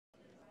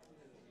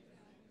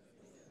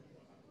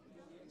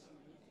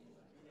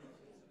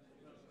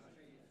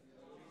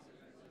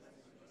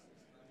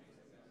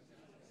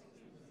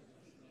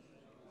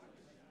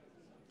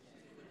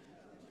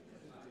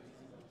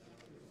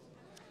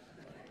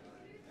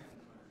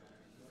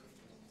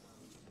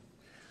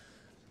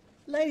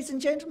Ladies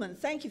and gentlemen,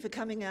 thank you for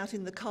coming out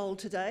in the cold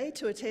today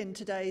to attend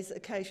today's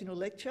occasional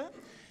lecture.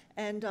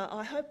 And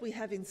I hope we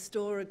have in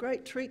store a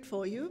great treat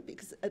for you,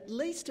 because at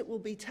least it will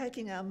be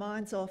taking our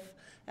minds off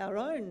our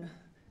own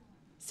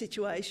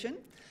situation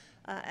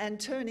and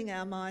turning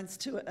our minds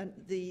to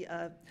the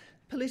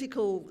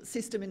political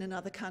system in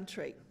another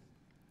country.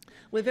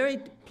 We're very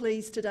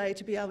pleased today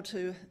to be able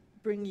to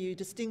bring you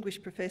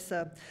Distinguished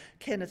Professor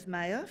Kenneth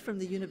R from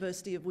the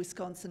University of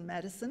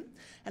Wisconsin-Madison.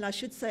 And I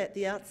should say at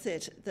the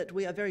outset that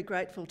we are very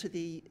grateful to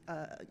the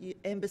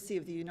Embassy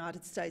of the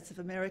United States of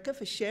America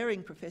for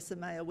sharing Professor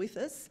R with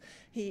us.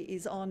 He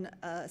is on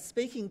a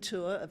speaking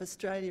tour of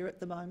Australia at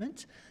the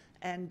moment,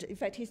 and in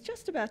fact he's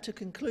just about to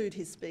conclude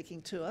his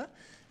speaking tour,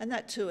 and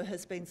that tour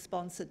has been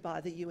sponsored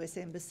by the US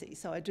Embassy.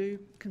 So I do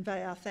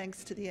convey our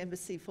thanks to the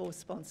Embassy for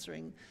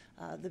sponsoring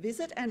the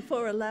visit and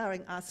for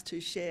allowing us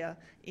to share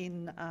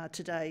in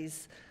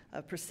today's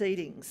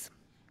proceedings.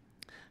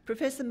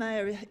 Professor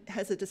R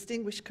has a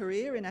distinguished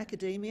career in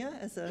academia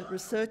as a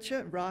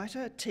researcher,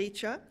 writer,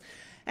 teacher,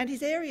 and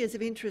his areas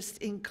of interest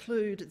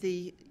include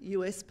the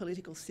US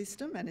political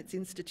system and its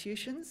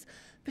institutions,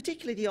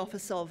 particularly the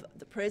office of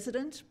the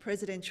President,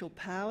 presidential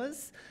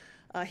powers.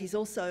 He's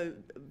also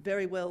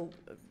very well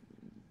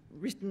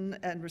written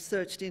and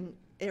researched in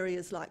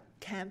areas like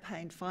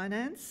campaign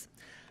finance,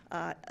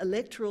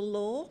 electoral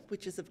law,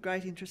 which is of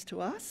great interest to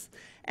us,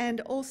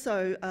 and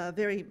also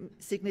very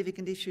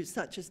significant issues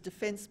such as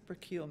defence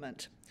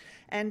procurement.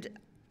 And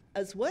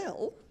as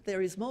well,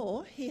 there is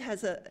more, he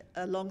has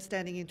a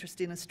long-standing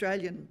interest in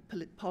Australian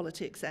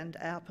politics and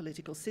our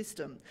political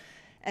system.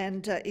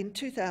 And in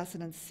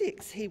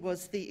 2006, he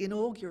was the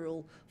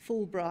inaugural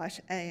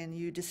Fulbright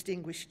ANU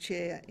Distinguished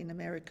Chair in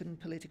American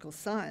Political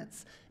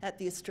Science at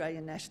the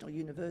Australian National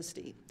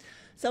University.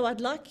 So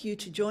I'd like you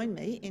to join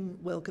me in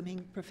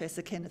welcoming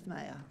Professor Kenneth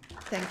R.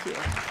 Thank you.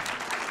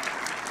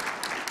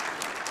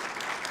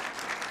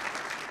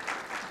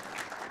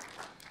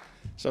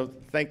 So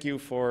thank you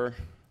for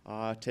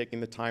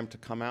taking the time to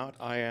come out.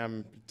 I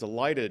am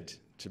delighted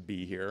to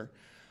be here.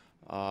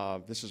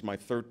 This is my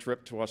third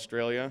trip to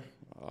Australia.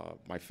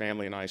 My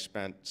family and I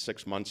spent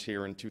 6 months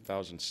here in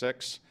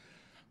 2006.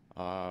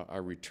 I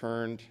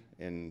returned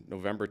in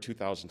November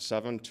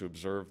 2007 to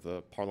observe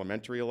the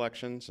parliamentary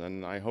elections,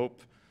 and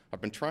I've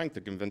been trying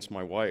to convince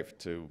my wife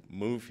to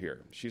move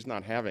here. She's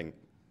not having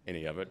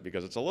any of it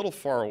because it's a little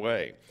far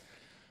away.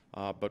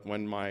 But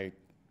when my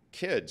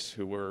kids,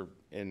 who were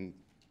in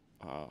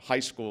high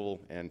school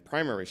and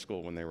primary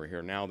school when they were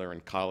here, now they're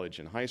in college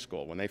and high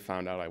school, when they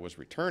found out I was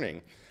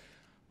returning,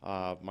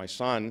 my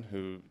son,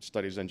 who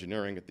studies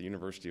engineering at the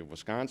University of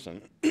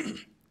Wisconsin,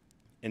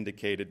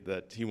 indicated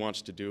that he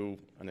wants to do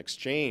an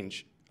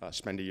exchange,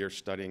 spend a year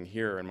studying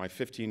here, and my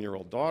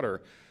 15-year-old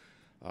daughter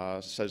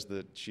says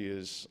that she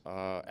is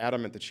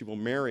adamant that she will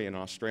marry an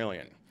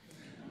Australian.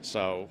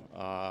 So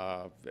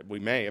we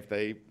may, if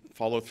they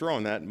follow through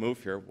on that and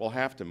move here, we'll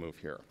have to move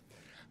here.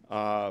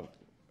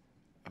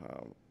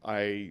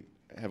 I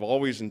have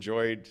always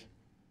enjoyed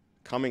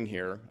coming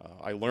here.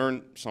 I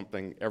learned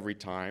something every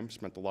time,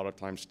 spent a lot of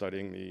time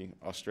studying the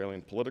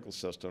Australian political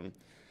system.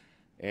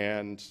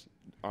 And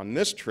on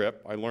this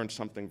trip, I learned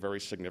something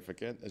very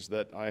significant, is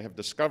that I have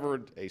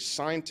discovered a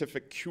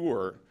scientific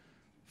cure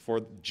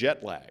for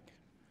jet lag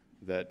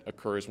that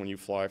occurs when you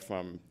fly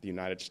from the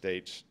United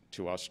States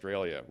to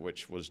Australia,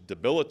 which was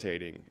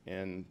debilitating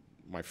in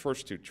my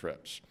first 2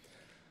 trips.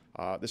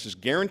 This is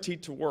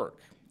guaranteed to work,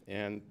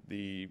 and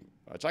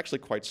it's actually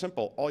quite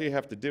simple. All you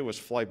have to do is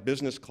fly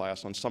business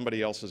class on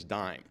somebody else's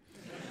dime.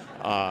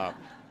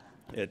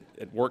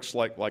 It works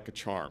like a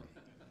charm.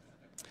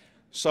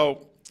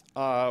 So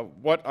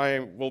what I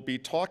will be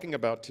talking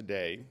about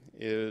today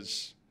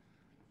is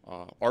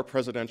our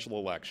presidential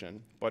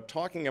election, but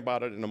talking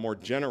about it in a more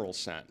general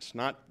sense,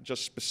 not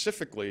just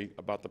specifically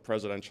about the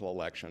presidential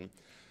election,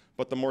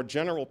 but the more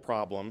general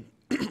problem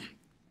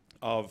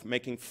of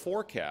making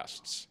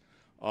forecasts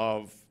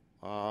of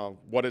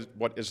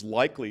what is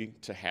likely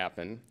to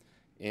happen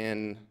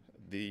when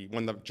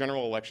the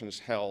general election is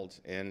held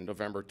in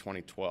November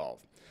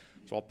 2012.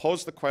 So I'll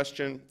pose the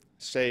question,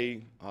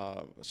 say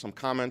some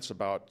comments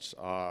about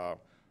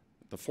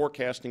the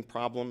forecasting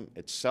problem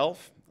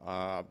itself,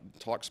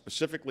 talk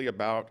specifically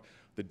about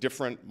the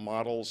different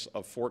models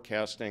of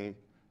forecasting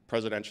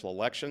presidential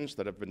elections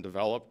that have been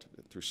developed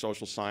through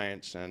social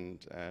science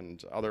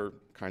and other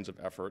kinds of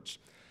efforts,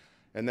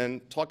 and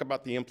then talk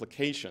about the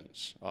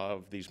implications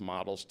of these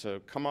models to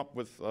come up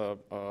with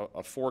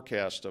a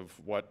forecast of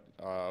what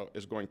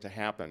is going to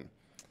happen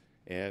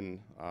in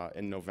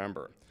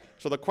November.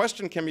 So the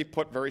question can be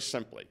put very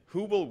simply: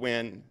 who will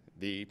win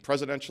the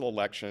presidential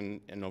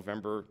election in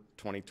November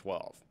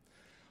 2012?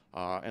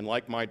 And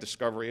like my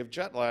discovery of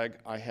jet lag,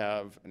 I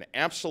have an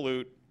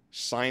absolute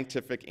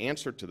scientific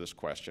answer to this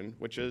question,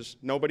 which is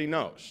nobody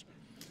knows.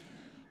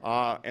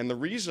 And the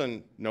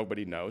reason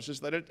nobody knows is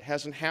that it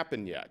hasn't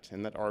happened yet,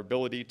 and that our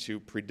ability to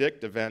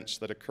predict events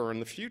that occur in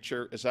the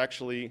future is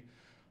actually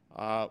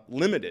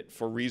limited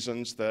for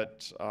reasons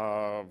that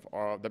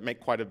make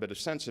quite a bit of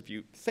sense if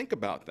you think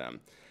about them.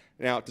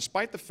 Now,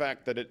 despite the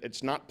fact that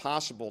it's not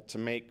possible to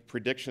make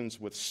predictions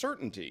with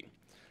certainty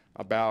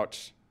about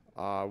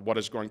what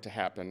is going to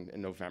happen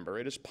in November,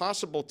 it is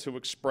possible to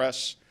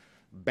express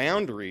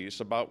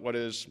boundaries about what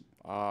is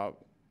the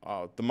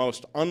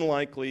most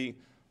unlikely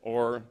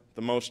or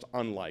the most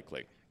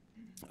unlikely.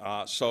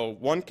 So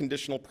one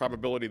conditional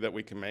probability that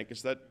we can make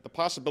is that the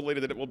possibility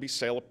that it will be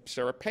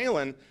Sarah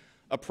Palin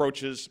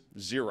approaches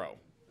 0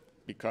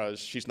 because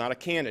she's not a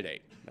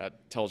candidate.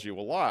 That tells you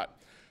a lot.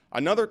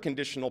 Another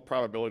conditional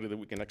probability that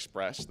we can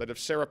express, that if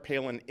Sarah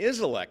Palin is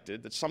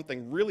elected, that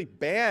something really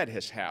bad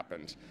has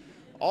happened,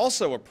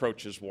 also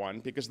approaches 1,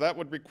 because that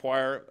would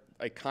require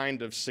a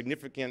kind of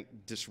significant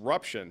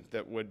disruption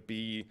that would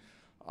be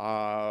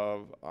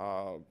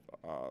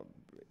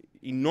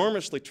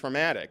enormously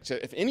traumatic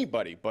to if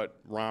anybody but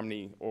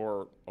Romney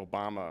or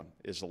Obama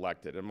is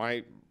elected. And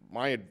my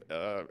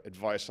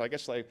advice, I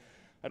guess I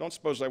don't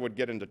suppose I would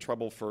get into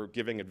trouble for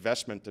giving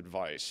investment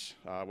advice,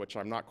 which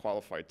I'm not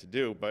qualified to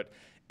do, but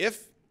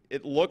if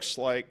it looks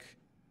like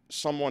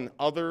someone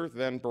other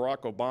than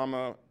Barack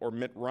Obama or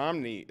Mitt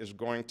Romney is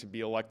going to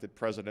be elected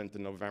president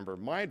in November,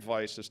 my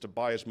advice is to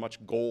buy as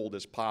much gold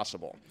as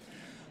possible.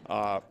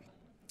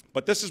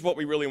 But this is what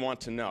we really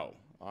want to know.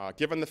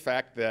 Given the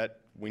fact that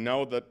we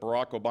know that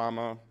Barack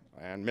Obama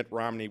and Mitt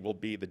Romney will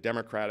be the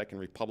Democratic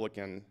and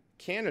Republican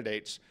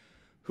candidates,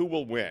 who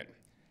will win?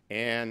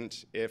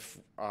 And if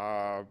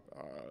there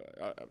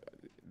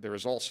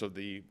is also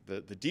the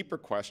deeper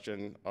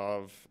question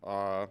of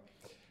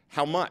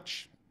how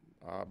much,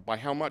 by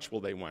how much will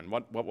they win?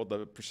 What will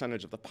the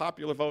percentage of the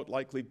popular vote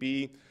likely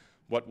be?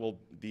 What will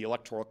the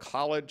Electoral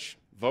College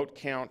vote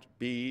count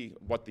be?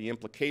 What the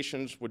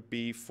implications would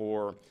be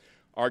for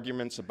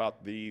arguments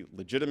about the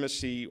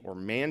legitimacy or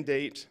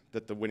mandate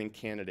that the winning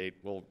candidate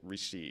will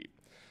receive.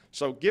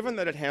 So given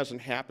that it hasn't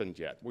happened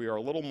yet, we are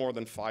a little more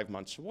than 5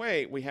 months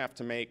away, we have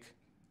to make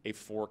a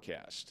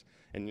forecast.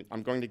 And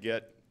I'm going to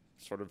get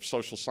sort of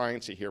social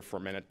sciencey here for a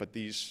minute, but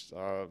these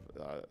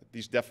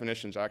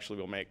definitions actually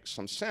will make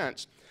some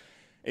sense.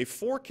 A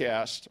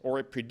forecast or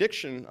a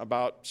prediction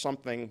about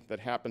something that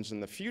happens in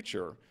the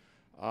future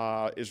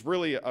is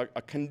really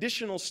a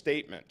conditional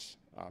statement,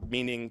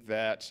 meaning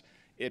that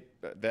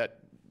that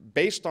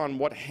based on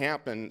what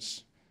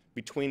happens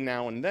between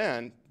now and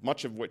then,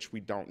 much of which we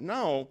don't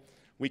know,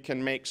 we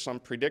can make some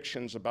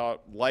predictions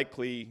about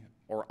likely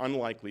or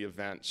unlikely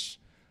events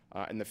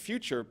in the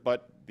future.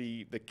 But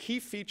the key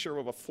feature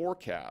of a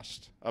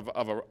forecast,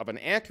 of an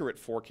accurate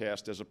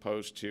forecast as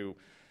opposed to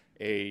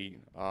a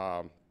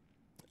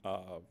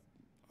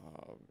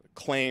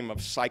claim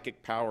of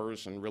psychic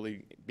powers and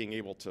really being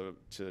able to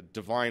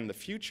divine the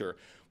future,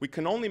 we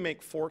can only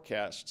make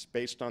forecasts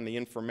based on the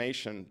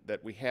information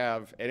that we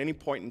have at any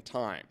point in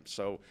time.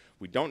 So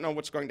we don't know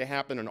what's going to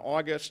happen in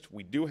August.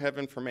 We do have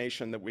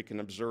information that we can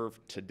observe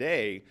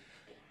today.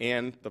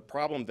 And the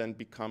problem then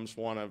becomes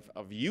one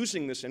of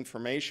using this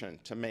information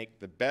to make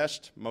the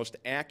best, most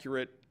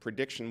accurate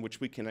prediction which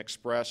we can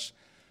express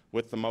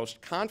with the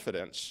most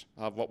confidence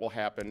of what will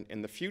happen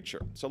in the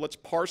future. So let's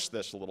parse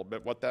this a little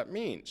bit, what that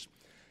means.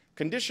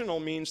 Conditional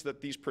means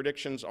that these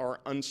predictions are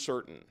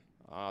uncertain.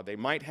 They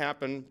might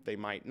happen, they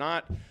might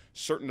not.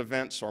 Certain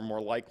events are more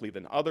likely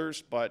than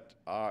others, but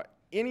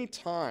any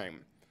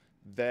time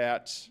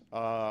that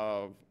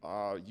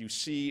you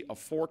see a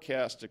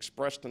forecast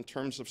expressed in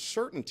terms of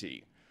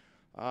certainty,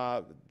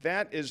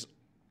 that is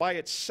by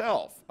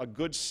itself a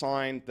good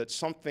sign that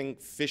something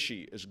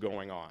fishy is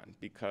going on,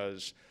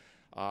 because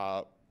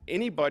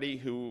anybody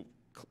who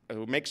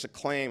makes a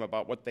claim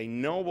about what they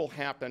know will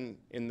happen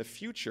in the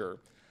future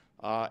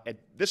at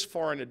this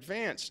far in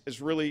advance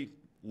is really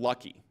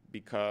lucky,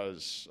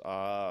 because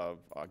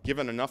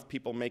given enough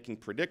people making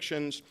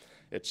predictions,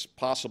 it's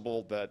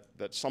possible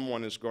that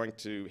someone is going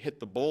to hit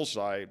the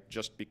bullseye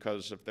just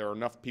because if there are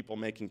enough people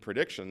making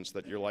predictions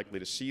that you're likely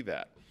to see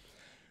that.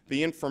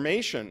 The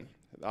information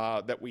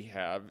that we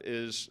have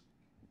is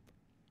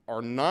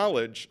our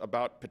knowledge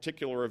about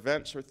particular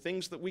events or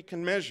things that we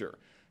can measure,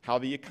 how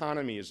the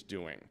economy is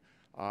doing,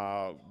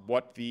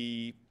 what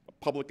the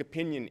public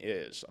opinion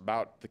is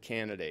about the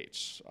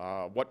candidates,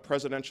 what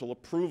presidential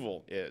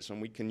approval is, and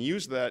we can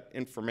use that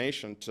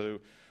information to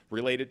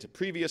relate it to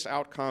previous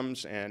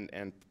outcomes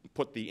and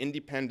put the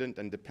independent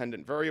and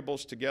dependent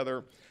variables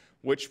together,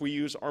 which we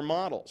use our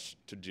models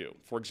to do.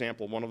 For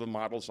example, one of the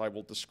models I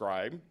will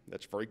describe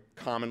that's very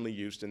commonly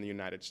used in the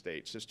United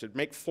States is to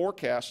make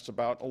forecasts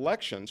about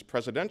elections,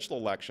 presidential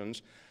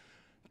elections,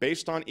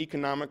 based on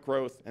economic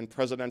growth and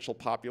presidential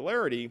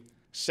popularity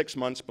 6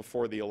 months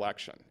before the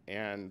election.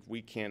 And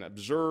we can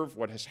observe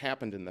what has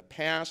happened in the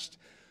past,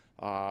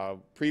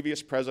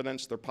 previous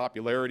presidents, their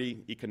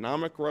popularity,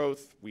 economic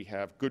growth. We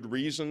have good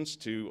reasons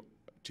to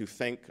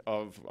think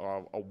of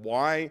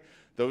why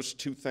those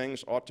two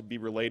things ought to be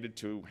related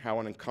to how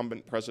an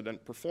incumbent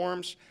president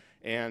performs.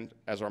 And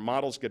as our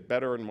models get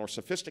better and more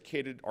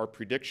sophisticated, our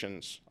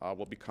predictions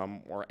will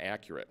become more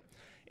accurate.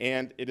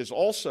 And it is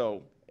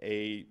also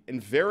an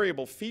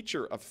invariable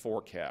feature of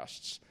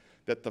forecasts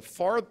that the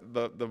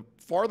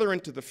farther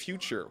into the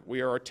future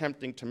we are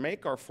attempting to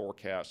make our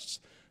forecasts,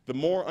 the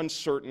more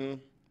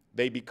uncertain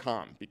they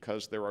become,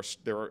 because there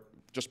are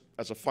just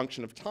as a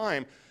function of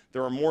time,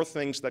 there are more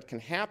things that can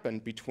happen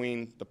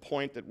between the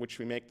point at which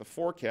we make the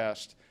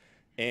forecast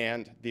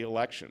and the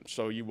election.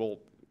 So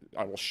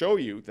I will show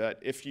you that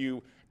if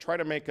you try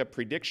to make a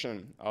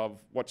prediction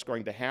of what's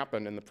going to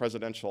happen in the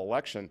presidential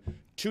election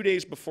 2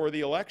 days before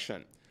the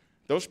election,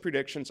 those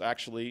predictions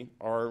actually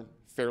are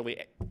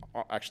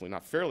actually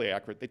not fairly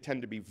accurate. They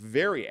tend to be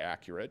very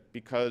accurate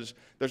because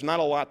there's not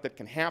a lot that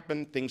can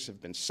happen. Things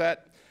have been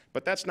set,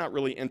 but that's not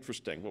really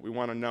interesting. What we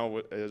want to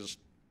know is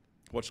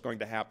what's going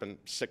to happen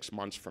 6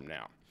 months from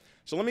now.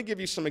 So let me give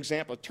you some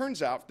examples. It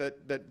turns out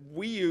that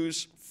we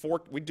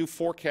do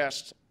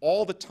forecasts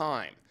all the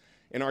time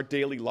in our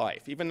daily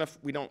life. Even if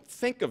we don't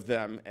think of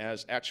them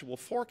as actual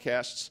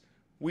forecasts,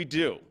 we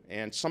do.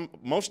 And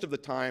most of the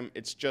time,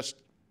 it's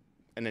just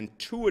an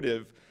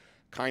intuitive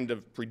kind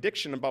of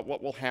prediction about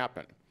what will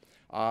happen.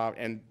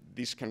 And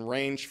these can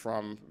range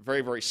from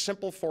very, very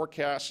simple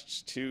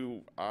forecasts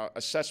to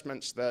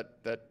assessments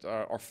that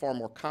are far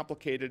more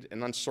complicated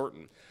and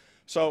uncertain.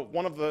 So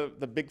one of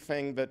the big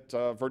thing that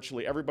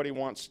virtually everybody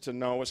wants to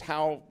know is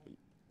how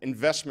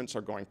investments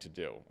are going to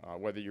do.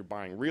 Whether you're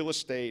buying real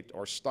estate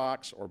or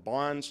stocks or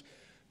bonds,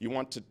 you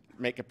want to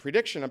make a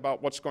prediction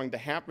about what's going to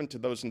happen to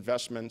those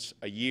investments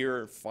a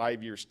year,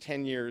 5 years,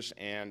 10 years,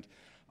 and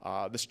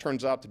this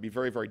turns out to be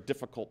very, very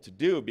difficult to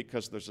do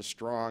because there's a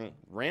strong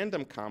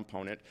random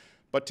component.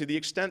 But to the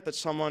extent that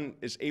someone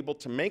is able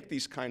to make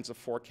these kinds of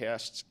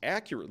forecasts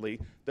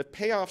accurately, the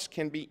payoffs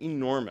can be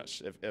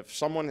enormous. If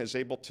someone is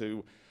able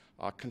to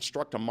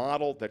construct a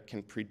model that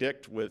can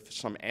predict with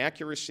some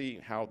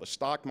accuracy how the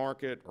stock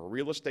market or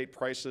real estate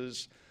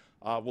prices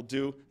will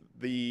do,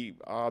 the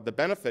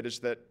benefit is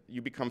that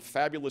you become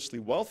fabulously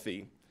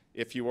wealthy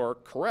if you are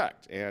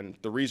correct. And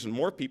the reason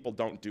more people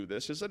don't do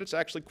this is that it's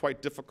actually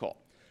quite difficult.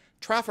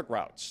 Traffic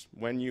routes,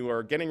 when you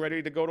are getting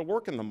ready to go to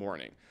work in the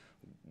morning,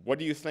 what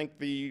do you think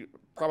the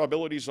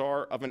probabilities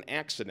are of an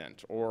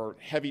accident or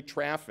heavy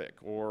traffic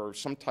or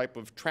some type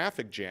of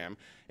traffic jam,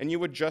 and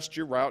you adjust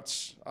your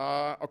routes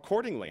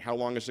accordingly. How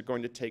long is it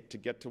going to take to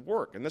get to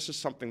work? And this is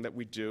something that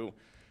we do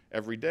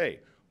every day.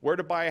 Where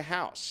to buy a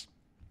house?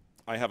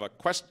 I have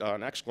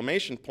an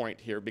exclamation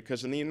point here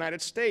because in the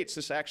United States,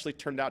 this actually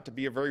turned out to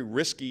be a very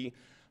risky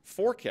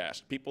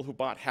forecast. People who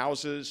bought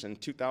houses in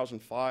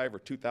 2005 or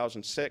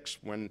 2006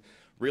 when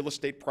real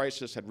estate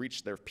prices had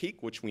reached their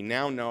peak, which we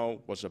now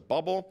know was a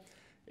bubble.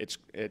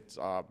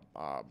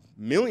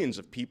 Millions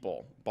of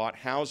people bought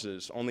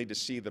houses only to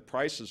see the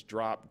prices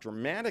drop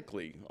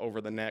dramatically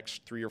over the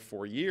next 3 or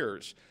 4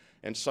 years.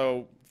 And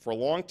so for a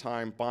long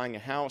time, buying a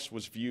house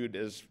was viewed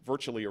as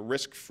virtually a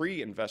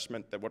risk-free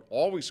investment that would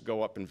always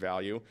go up in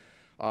value.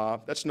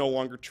 That's no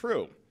longer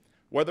true.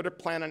 Whether to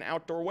plan an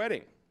outdoor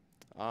wedding.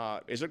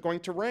 Is it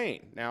going to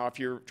rain? Now, if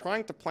you're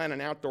trying to plan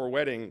an outdoor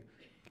wedding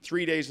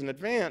 3 days in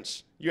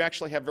advance, you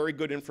actually have very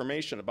good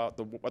information about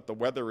what the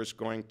weather is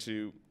going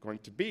to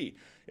be.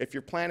 If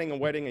you're planning a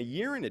wedding a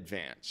year in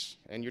advance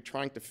and you're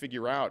trying to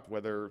figure out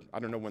whether, I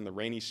don't know when the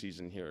rainy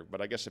season here,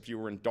 but I guess if you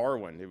were in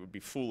Darwin, it would be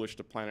foolish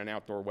to plan an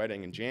outdoor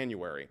wedding in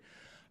January.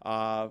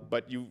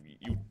 But you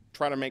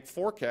try to make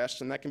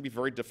forecasts, and that can be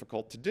very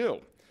difficult to do.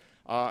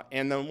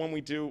 And then when we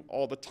do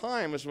all the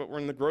time is when we're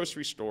in the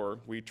grocery store,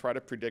 we try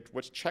to predict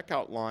which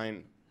checkout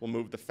line will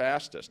move the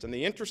fastest. And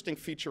the interesting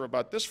feature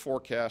about this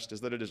forecast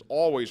is that it is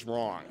always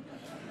wrong.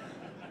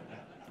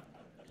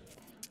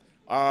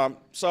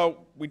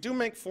 So we do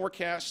make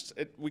forecasts.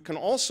 We can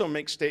also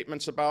make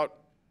statements about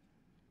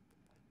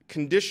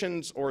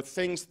conditions or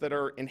things that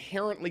are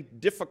inherently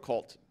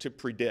difficult to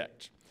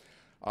predict.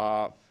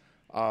 For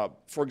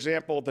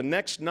example, the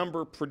next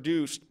number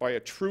produced by a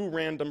true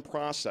random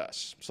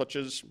process, such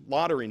as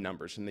lottery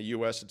numbers. In the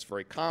US, it's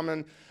very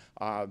common.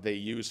 They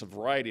use a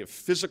variety of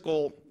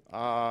physical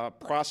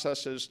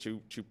processes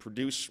to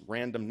produce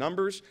random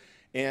numbers.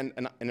 And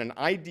in an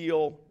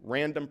ideal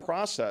random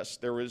process,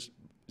 there is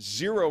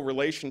zero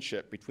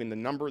relationship between the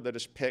number that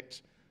is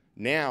picked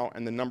now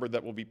and the number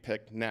that will be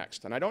picked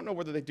next. And I don't know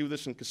whether they do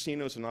this in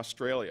casinos in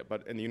Australia,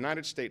 but in the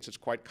United States, it's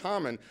quite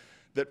common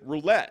that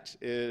roulette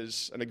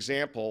is an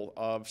example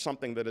of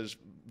something that is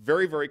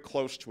very, very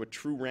close to a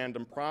true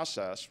random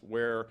process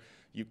where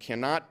you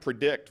cannot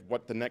predict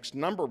what the next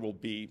number will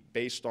be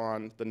based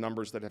on the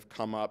numbers that have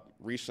come up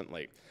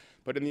recently.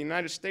 But in the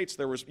United States,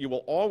 you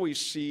will always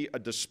see a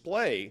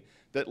display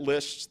that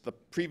lists the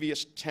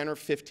previous 10 or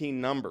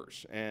 15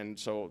 numbers. And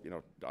so,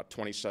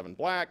 27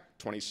 black,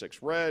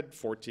 26 red,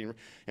 14.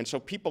 And so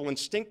people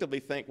instinctively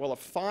think, well, if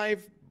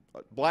 5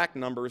 black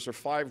numbers or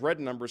 5 red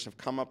numbers have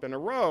come up in a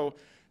row,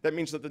 that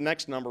means that the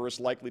next number is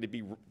likely to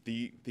be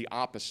the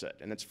opposite.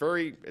 And it's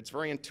very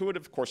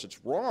intuitive. Of course,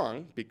 it's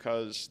wrong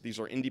because these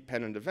are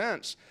independent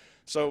events.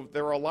 So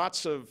there are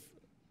lots of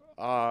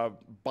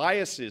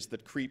biases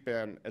that creep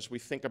in as we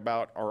think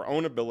about our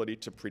own ability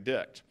to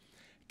predict.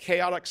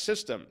 Chaotic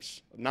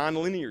systems,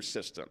 nonlinear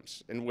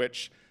systems, in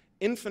which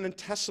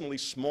infinitesimally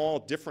small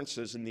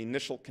differences in the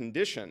initial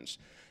conditions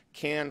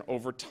can,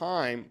 over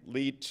time,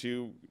 lead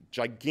to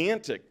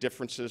gigantic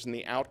differences in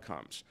the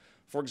outcomes.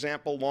 For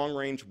example,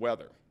 long-range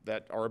weather,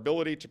 that our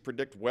ability to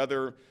predict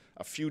weather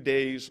a few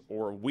days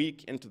or a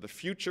week into the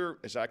future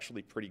is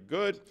actually pretty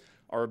good.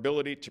 Our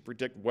ability to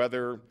predict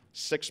weather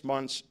 6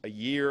 months, a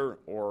year,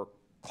 or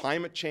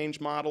climate change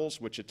models,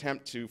 which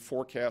attempt to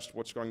forecast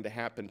what's going to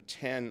happen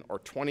 10 or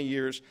 20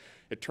 years,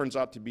 it turns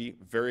out to be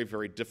very,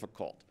 very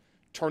difficult.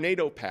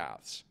 Tornado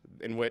paths,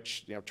 in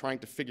which, trying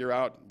to figure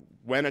out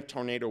when a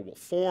tornado will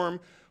form,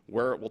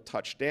 where it will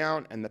touch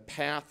down, and the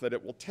path that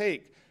it will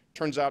take,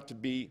 turns out to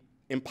be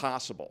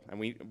impossible. And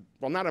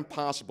well, not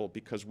impossible,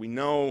 because we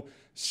know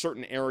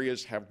certain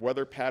areas have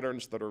weather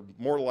patterns that are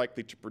more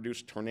likely to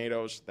produce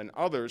tornadoes than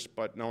others,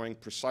 but knowing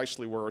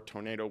precisely where a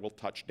tornado will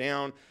touch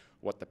down,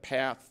 what the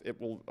path it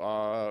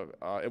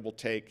will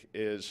take,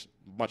 is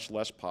much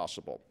less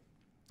possible.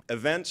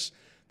 Events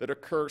that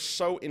occur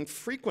so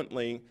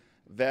infrequently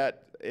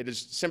that it is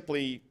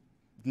simply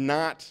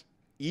not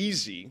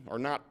easy or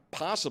not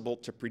possible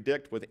to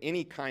predict with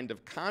any kind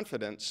of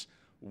confidence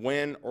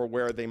when or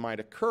where they might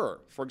occur.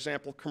 For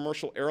example,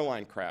 commercial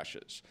airline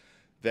crashes,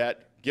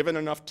 that given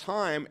enough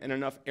time and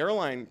enough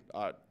airline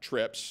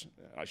trips,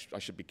 I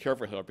should be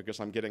careful here because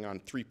I'm getting on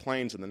 3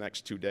 planes in the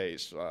next 2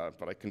 days,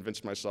 but I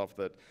convinced myself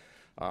that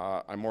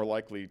I'm more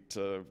likely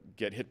to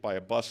get hit by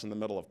a bus in the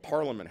middle of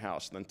Parliament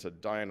House than to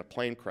die in a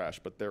plane crash,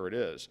 but there it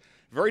is.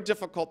 Very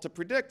difficult to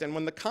predict. And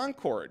when the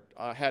Concorde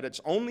had its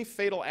only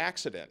fatal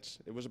accident,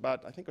 I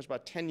think it was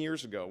about 10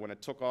 years ago, when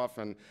it took off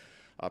and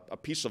a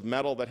piece of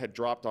metal that had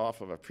dropped off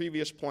of a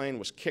previous plane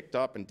was kicked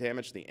up and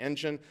damaged the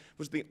engine. It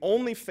was the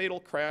only fatal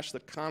crash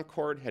that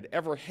Concorde had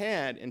ever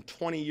had in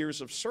 20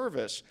 years of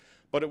service,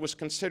 but it was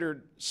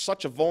considered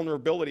such a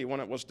vulnerability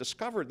when it was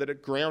discovered that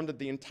it grounded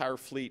the entire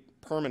fleet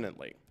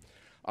permanently.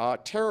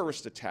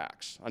 Terrorist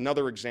attacks,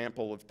 another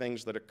example of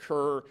things that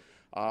occur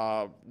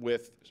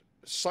with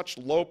such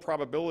low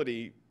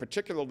probability,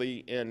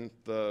 particularly in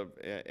the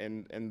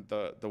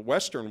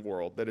Western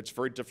world, that it's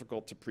very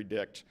difficult to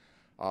predict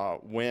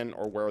when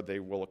or where they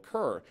will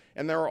occur.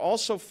 And there are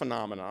also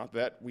phenomena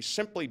that we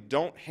simply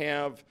don't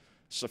have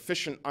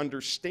sufficient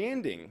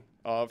understanding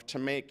of to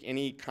make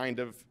any kind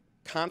of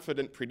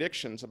confident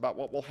predictions about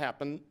what will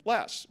happen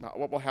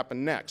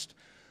next.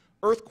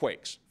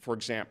 Earthquakes, for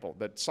example,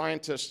 that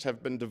scientists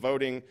have been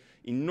devoting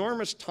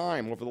enormous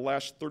time over the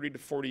last 30 to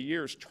 40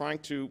 years trying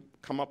to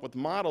come up with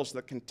models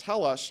that can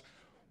tell us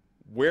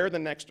where the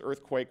next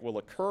earthquake will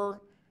occur.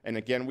 And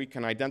again, we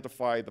can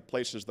identify the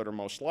places that are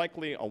most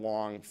likely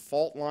along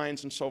fault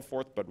lines and so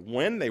forth, but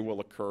when they will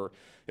occur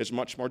is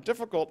much more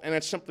difficult, and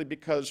it's simply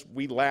because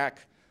we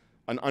lack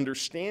an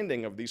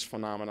understanding of these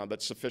phenomena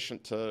that's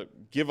sufficient to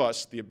give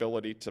us the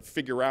ability to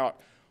figure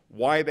out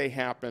why they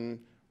happen,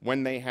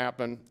 when they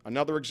happen.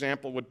 Another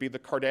example would be the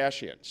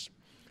Kardashians.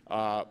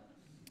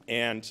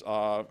 In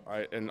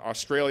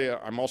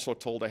Australia, I'm also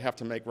told I have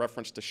to make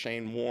reference to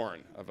Shane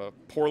Warne, of a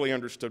poorly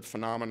understood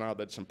phenomena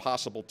that's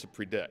impossible to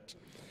predict.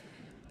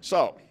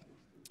 So,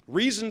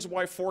 reasons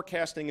why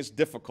forecasting is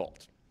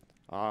difficult.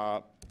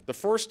 The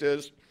first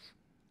is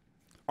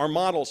our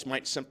models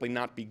might simply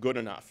not be good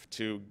enough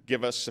to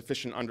give us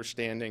sufficient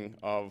understanding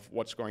of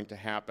what's going to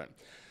happen.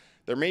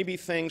 There may be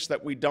things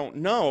that we don't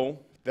know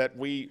that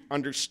we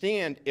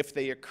understand, if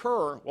they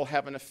occur, will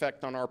have an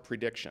effect on our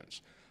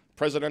predictions.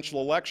 Presidential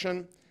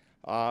election,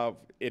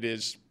 it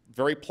is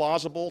very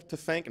plausible to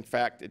think, in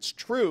fact, it's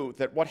true,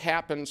 that what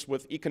happens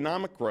with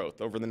economic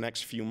growth over the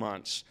next few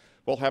months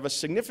will have a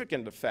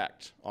significant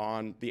effect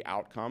on the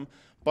outcome,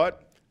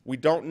 but we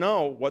don't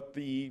know what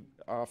the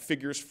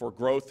figures for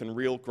growth and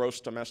real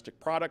gross domestic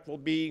product will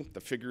be. The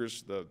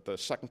figures, the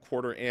second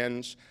quarter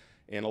ends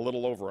in a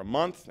little over a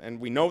month, and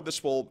we know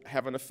this will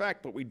have an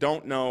effect, but we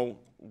don't know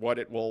what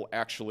it will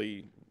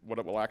actually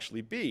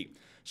be.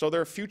 So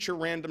there are future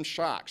random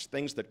shocks,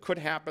 things that could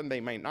happen,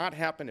 they may not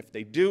happen. If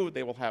they do,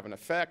 they will have an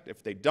effect.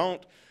 If they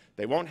don't,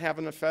 they won't have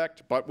an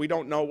effect, but we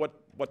don't know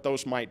what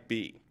those might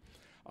be.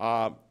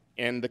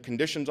 And the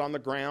conditions on the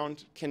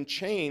ground can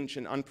change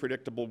in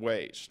unpredictable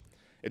ways.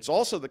 It's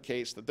also the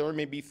case that there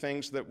may be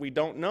things that we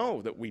don't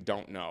know that we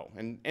don't know.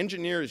 And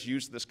engineers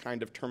use this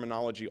kind of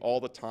terminology all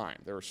the time.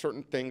 There are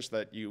certain things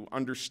that you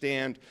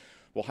understand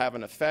will have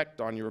an effect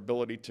on your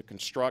ability to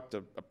construct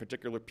a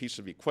particular piece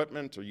of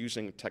equipment or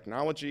using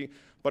technology.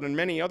 But in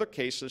many other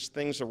cases,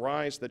 things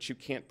arise that you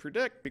can't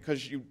predict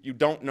because you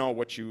don't know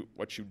what you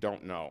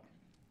don't know.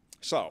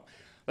 So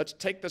let's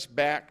take this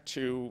back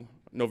to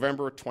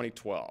November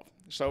 2012.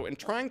 So in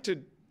trying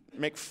to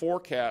make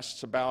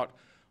forecasts about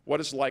what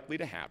is likely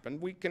to happen,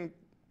 we can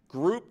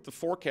group the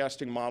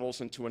forecasting models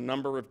into a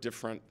number of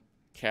different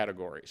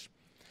categories.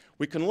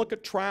 We can look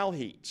at trial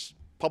heats,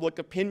 public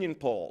opinion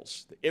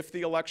polls. If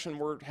the election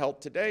were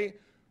held today,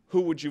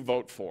 who would you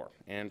vote for?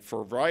 And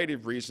for a variety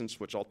of reasons,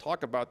 which I'll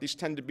talk about, these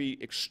tend to be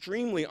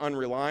extremely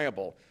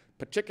unreliable,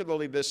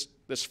 particularly this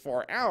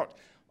far out,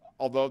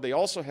 although they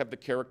also have the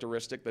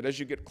characteristic that as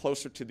you get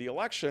closer to the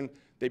election,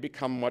 they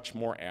become much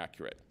more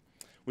accurate.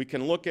 We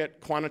can look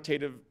at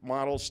quantitative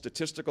models,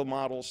 statistical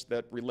models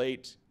that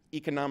relate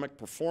economic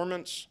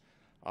performance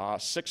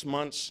 6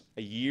 months,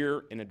 a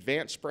year in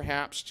advance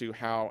perhaps, to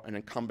how an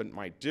incumbent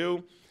might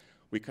do.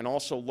 We can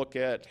also look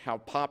at how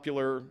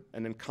popular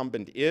an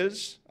incumbent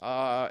is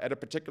at a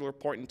particular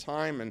point in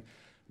time and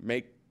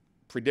make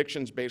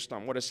predictions based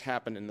on what has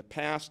happened in the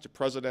past to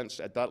presidents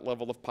at that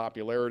level of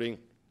popularity,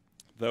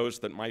 those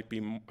that might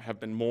have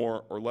been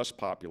more or less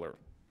popular.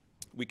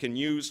 We can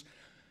use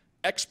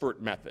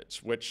expert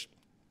methods, which,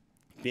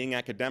 being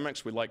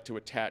academics, we like to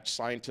attach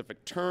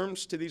scientific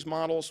terms to these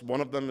models.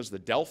 One of them is the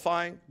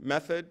Delphi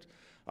method,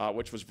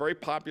 which was very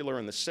popular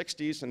in the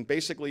 60s, and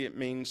basically it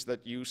means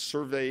that you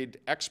surveyed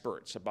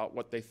experts about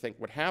what they think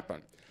would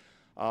happen.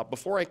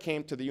 Before I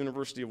came to the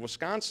University of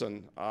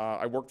Wisconsin,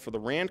 I worked for the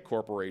RAND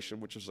Corporation,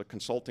 which is a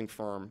consulting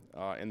firm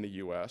in the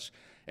US,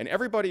 and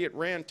everybody at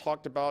RAND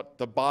talked about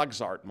the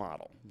Boxart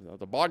model.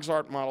 The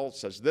Boxart model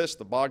says this,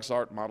 the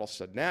Boxart model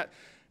said that,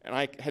 and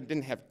I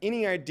didn't have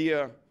any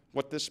idea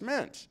what this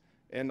meant.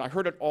 And I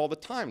heard it all the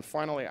time.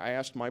 Finally, I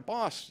asked my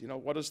boss,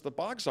 what does the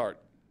Boxart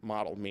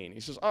model mean? He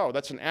says, oh,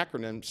 that's an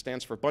acronym,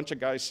 stands for a bunch of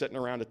guys sitting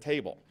around a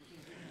table.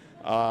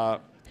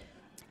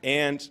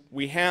 And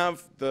we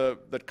have the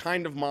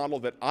kind of model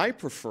that I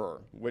prefer,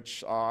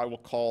 which I will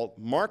call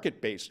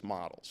market-based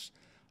models.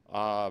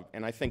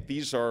 And I think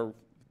these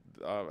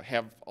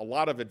have a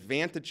lot of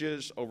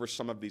advantages over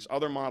some of these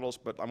other models,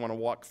 but I want to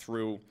walk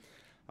through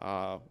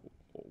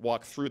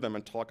them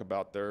and talk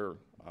about their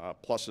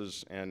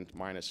pluses and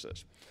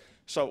minuses.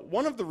 So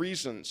one of the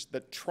reasons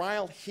that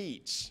trial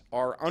heats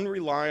are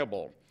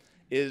unreliable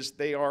is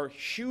they are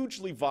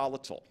hugely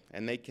volatile,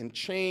 and they can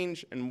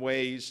change in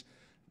ways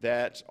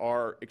that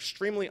are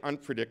extremely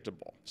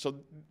unpredictable. So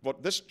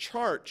what this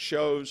chart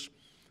shows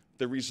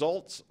the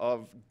results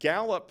of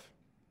Gallup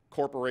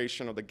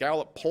Corporation, or the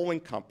Gallup polling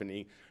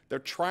company, their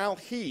trial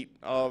heat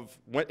of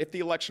if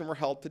the election were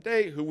held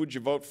today, who would you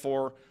vote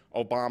for,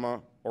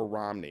 Obama or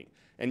Romney?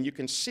 And you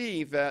can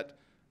see that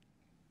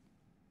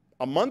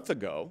a month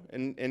ago,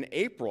 in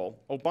April,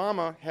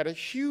 Obama had a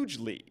huge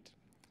lead.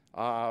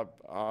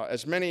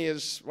 As many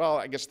as, well,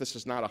 I guess this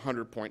is not a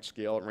 100-point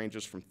scale. It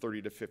ranges from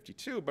 30 to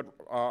 52. But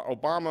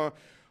Obama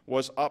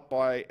was up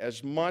by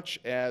as much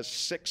as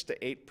 6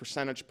 to 8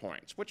 percentage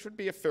points, which would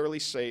be a fairly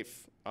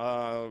safe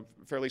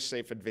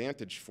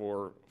advantage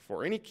for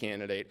any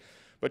candidate.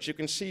 But you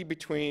can see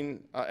in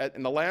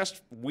the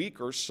last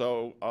week or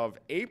so of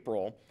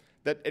April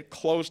that it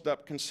closed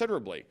up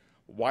considerably.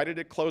 Why did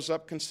it close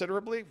up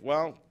considerably?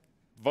 Well,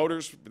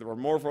 there were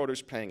more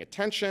voters paying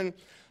attention.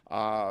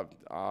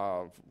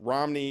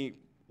 Romney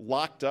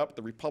locked up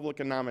the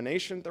Republican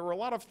nomination. There were a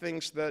lot of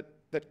things that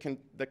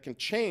can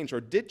change, or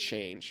did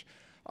change,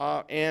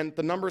 and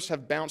the numbers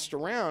have bounced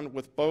around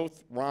with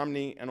both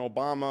Romney and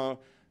Obama.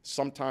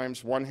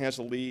 Sometimes one has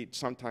a lead,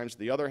 sometimes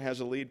the other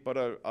has a lead, but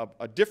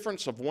a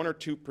difference of 1 or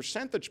 2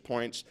 percentage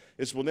points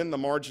is within the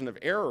margin of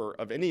error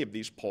of any of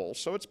these polls.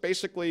 So it's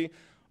basically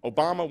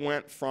Obama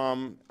went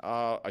from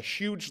a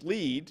huge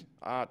lead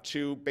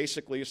to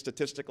basically a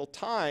statistical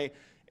tie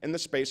in the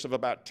space of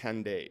about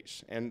 10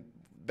 days. And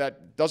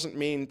that doesn't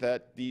mean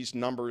that these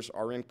numbers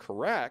are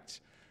incorrect.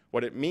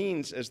 What it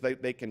means is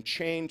that they can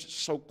change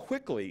so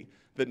quickly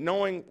that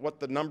knowing what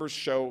the numbers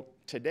show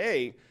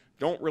today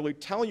don't really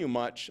tell you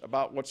much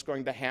about what's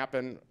going to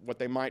happen, what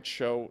they might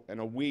show in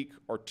a week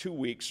or 2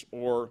 weeks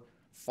or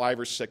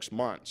 5 or 6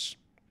 months.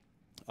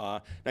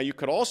 Now, you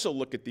could also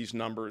look at these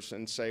numbers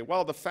and say,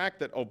 well, the fact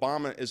that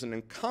Obama is an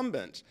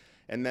incumbent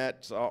and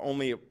that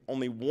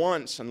only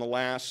once in the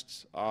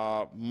last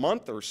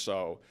month or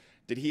so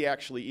did he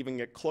actually even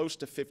get close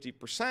to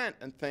 50%,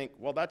 and think,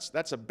 well,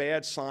 that's a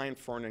bad sign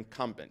for an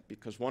incumbent,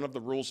 because one of the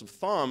rules of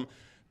thumb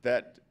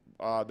that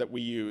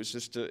we use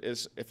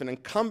is if an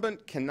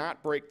incumbent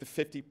cannot break the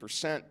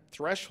 50%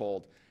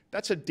 threshold,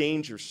 that's a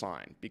danger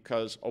sign,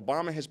 because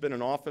Obama has been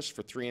in office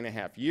for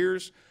 3.5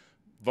 years.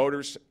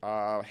 Voters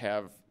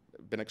have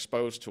been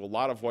exposed to a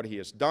lot of what he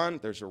has done.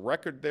 There's a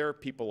record there.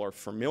 People are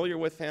familiar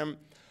with him.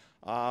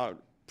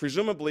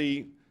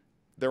 Presumably,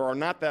 there are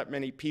not that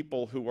many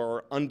people who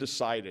are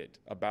undecided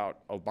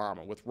about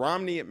Obama. With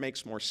Romney, it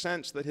makes more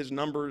sense that his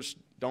numbers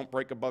don't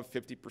break above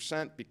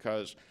 50%,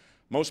 because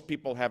most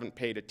people haven't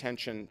paid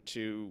attention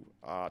to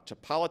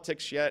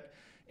politics yet,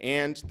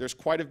 and there's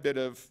quite a bit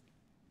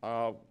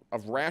of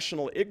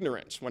rational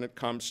ignorance when it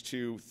comes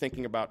to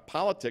thinking about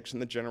politics in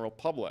the general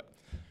public.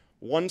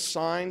 One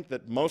sign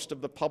that most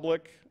of the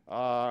public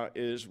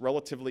is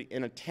relatively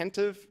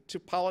inattentive to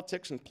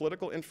politics and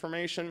political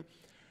information.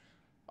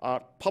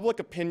 Public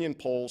opinion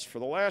polls for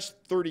the last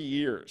 30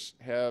 years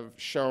have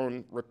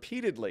shown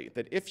repeatedly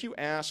that if you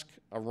ask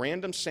a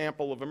random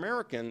sample of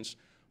Americans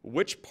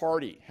which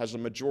party has a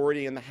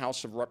majority in the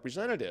House of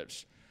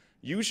Representatives,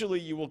 usually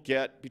you will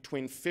get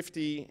between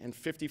 50 and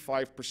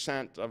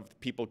 55% of the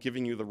people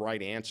giving you the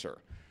right answer.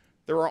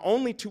 There are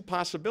only 2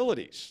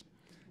 possibilities.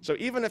 So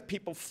even if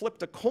people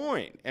flipped a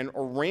coin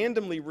or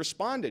randomly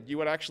responded, you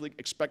would actually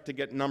expect to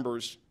get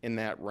numbers in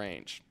that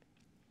range.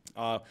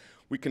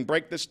 We can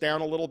break this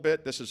down a little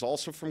bit. This is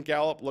also from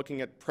Gallup,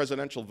 looking at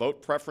presidential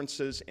vote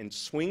preferences in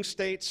swing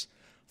states: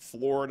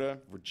 Florida,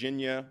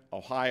 Virginia,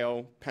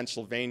 Ohio,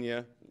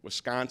 Pennsylvania,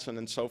 Wisconsin,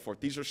 and so forth.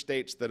 These are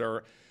states that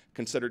are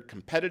considered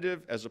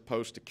competitive as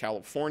opposed to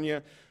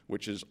California,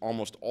 which is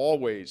almost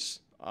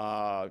always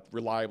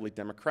reliably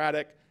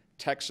Democratic,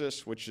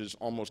 Texas, which is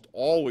almost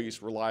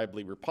always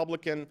reliably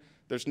Republican.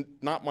 There's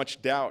not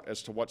much doubt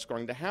as to what's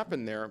going to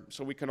happen there.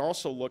 So we can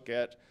also look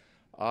at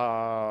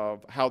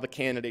how the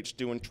candidates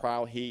do in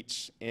trial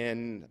heats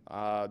in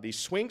these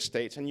swing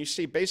states, and you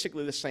see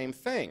basically the same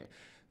thing,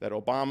 that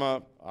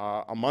Obama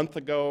a month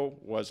ago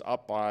was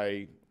up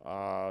by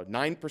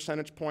 9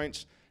 percentage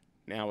points.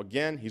 Now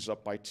again, he's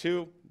up by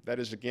 2. That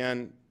is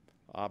again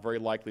very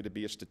likely to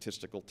be a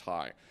statistical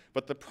tie.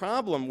 But the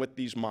problem with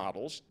these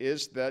models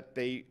is that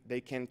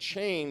they can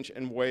change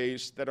in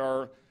ways that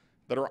are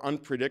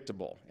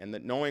unpredictable, and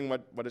that knowing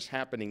what is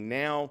happening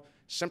now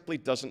simply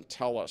doesn't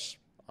tell us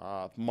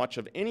much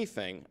of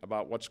anything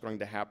about what's going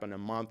to happen a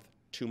month,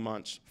 2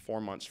 months, 4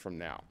 months from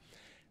now.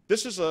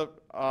 This is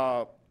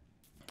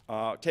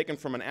taken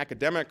from an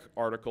academic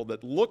article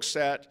that looks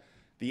at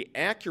the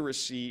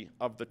accuracy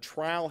of the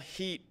trial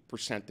heat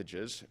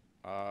percentages,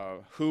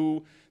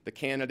 who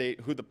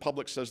the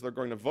public says they're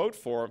going to vote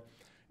for,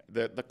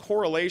 the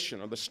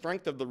correlation or the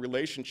strength of the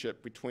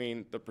relationship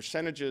between the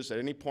percentages at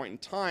any point in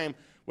time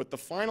with the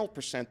final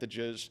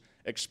percentages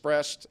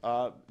expressed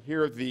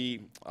here.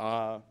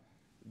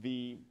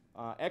 The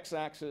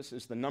x-axis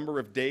is the number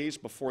of days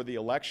before the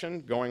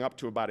election, going up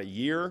to about a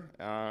year,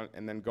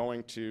 and then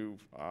going to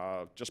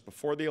just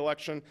before the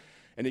election.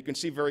 And you can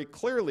see very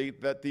clearly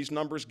that these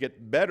numbers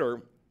get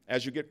better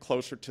as you get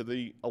closer to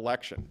the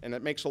election. And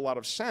it makes a lot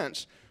of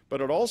sense, but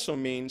it also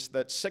means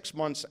that 6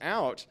 months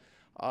out,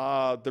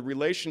 the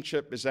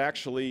relationship is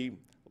actually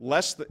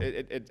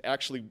it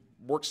actually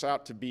works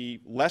out to be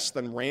less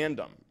than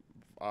random.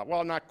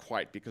 Well, not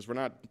quite, because we're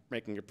not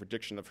making a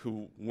prediction of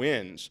who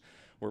wins.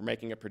 We're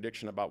making a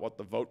prediction about what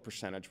the vote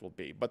percentage will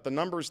be. But the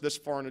numbers this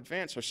far in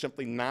advance are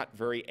simply not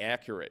very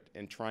accurate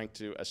in trying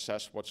to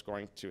assess what's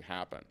going to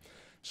happen.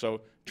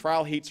 So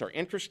trial heats are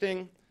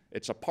interesting.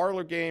 It's a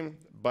parlor game,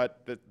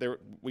 but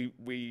we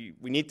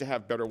need to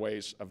have better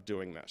ways of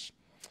doing this.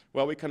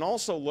 Well, we can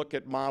also look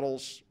at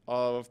models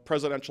of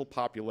presidential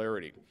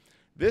popularity.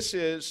 This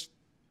is,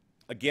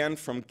 again,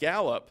 from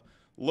Gallup,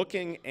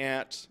 looking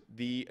at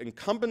the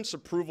incumbent's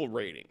approval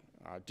rating.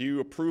 Do you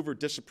approve or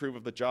disapprove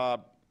of the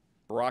job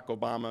Barack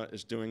Obama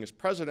is doing as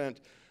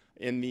president?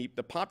 In the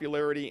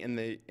popularity in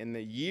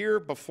the year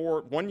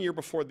before, 1 year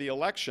before the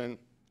election,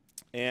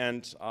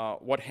 and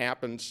what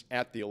happens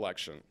at the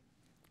election.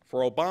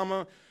 For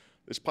Obama,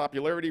 this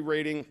popularity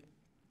rating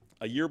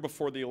a year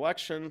before the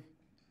election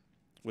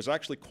was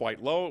actually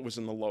quite low. It was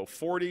in the low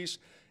 40s,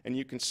 and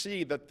you can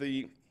see that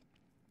the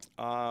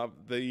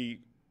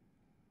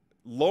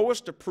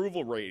lowest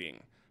approval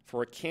rating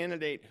for a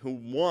candidate who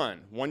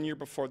won 1 year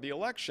before the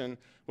election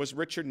was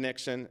Richard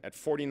Nixon at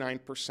 49%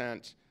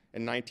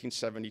 in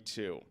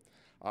 1972.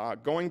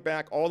 Going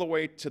back all the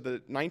way to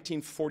the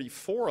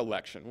 1944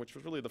 election, which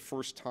was really the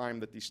first time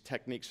that these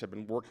techniques have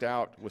been worked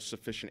out with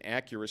sufficient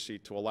accuracy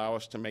to allow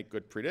us to make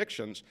good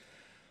predictions,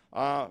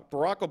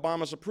 Barack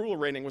Obama's approval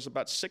rating was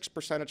about 6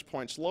 percentage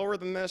points lower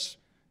than this.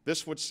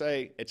 This would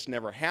say it's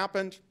never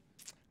happened.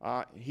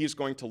 He's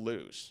going to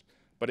lose.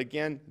 But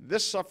again,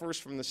 this suffers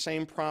from the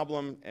same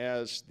problem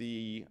as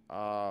the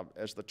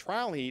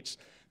trial heats.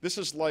 This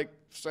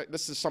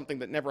is something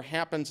that never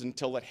happens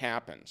until it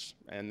happens,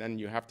 and then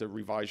you have to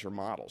revise your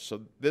model.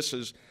 So this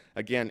is,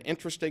 again,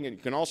 interesting. And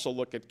you can also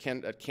look at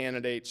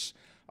candidates.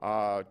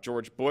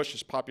 George Bush,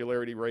 his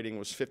popularity rating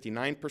was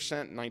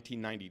 59%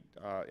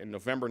 in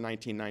November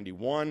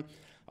 1991.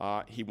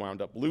 He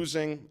wound up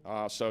losing.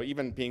 So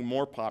even being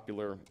more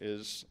popular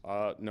is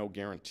no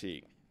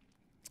guarantee.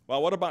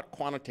 Well, what about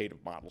quantitative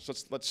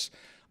models? Let's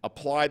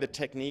apply the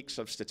techniques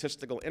of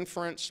statistical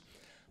inference.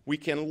 We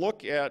can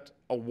look at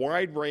a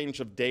wide range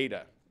of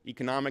data,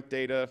 economic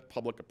data,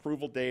 public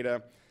approval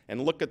data,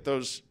 and look at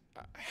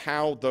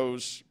how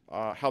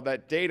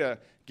that data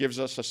gives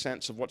us a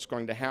sense of what's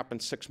going to happen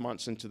 6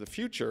 months into the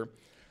future.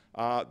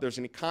 There's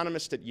an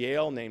economist at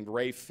Yale named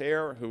Ray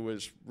Fair, who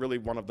is really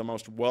one of the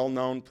most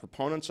well-known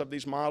proponents of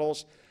these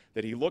models,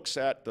 that he looks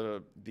at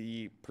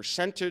the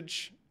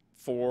percentage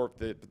for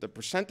the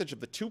percentage of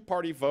the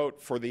two-party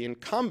vote for the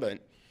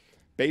incumbent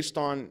based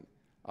on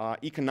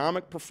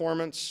economic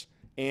performance,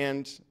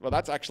 and, well,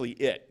 that's actually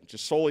it,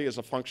 just solely as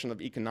a function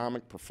of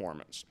economic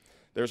performance.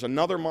 There's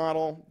another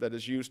model that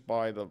is used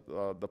by the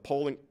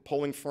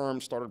polling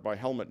firm started by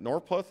Helmut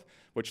Norpoth,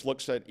 which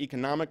looks at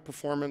economic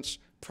performance,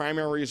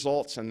 primary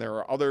results, and there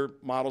are other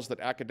models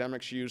that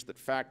academics use that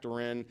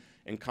factor in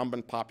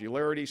incumbent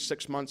popularity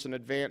 6 months in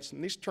advance,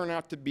 and these turn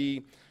out to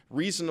be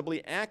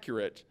reasonably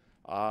accurate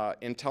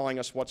in telling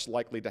us what's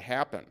likely to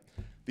happen.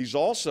 These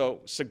also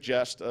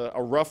suggest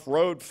a rough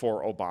road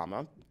for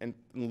Obama, and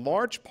in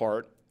large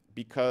part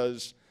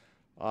because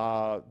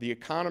the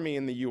economy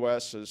in the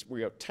U.S.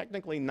 we are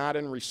technically not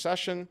in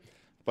recession,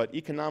 but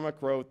economic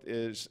growth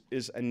is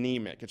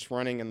anemic. It's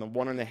running in the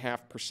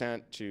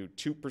 1.5% to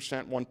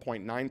 2%,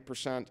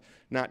 1.9%,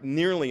 not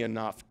nearly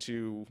enough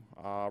to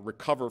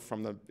recover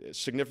from the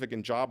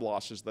significant job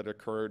losses that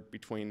occurred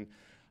between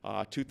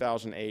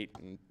 2008,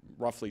 and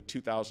roughly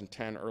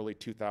 2010, early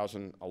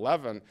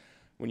 2011.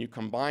 When you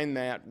combine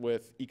that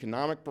with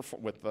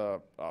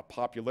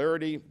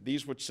popularity,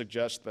 these would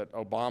suggest that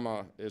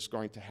Obama is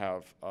going to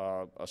have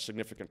a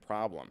significant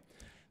problem.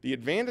 The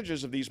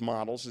advantages of these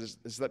models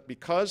is that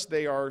because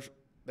they have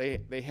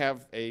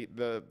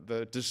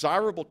the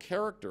desirable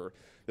character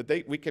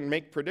that we can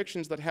make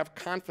predictions that have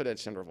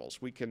confidence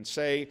intervals. We can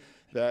say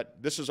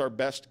that this is our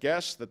best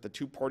guess, that the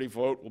two-party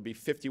vote will be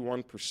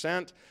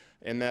 51%,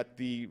 and that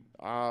the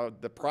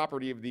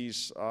property of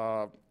these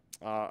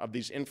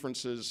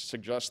inferences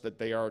suggests that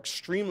they are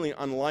extremely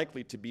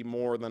unlikely to be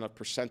more than a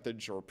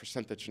percentage or a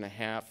percentage and a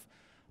half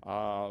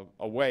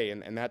away,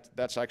 and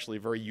that's actually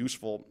a very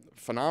useful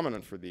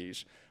phenomenon for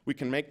these. We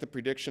can make the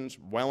predictions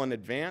well in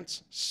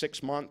advance,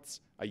 6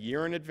 months, a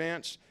year in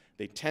advance.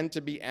 They tend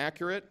to be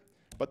accurate,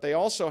 but they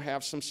also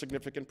have some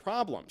significant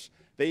problems.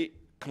 They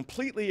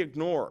completely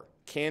ignore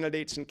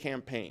candidates and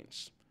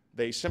campaigns.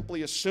 They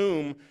simply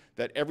assume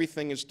that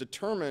everything is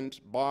determined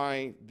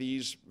by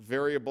these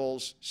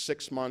variables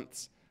 6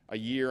 months, a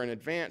year in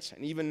advance.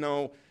 And even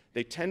though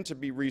they tend to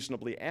be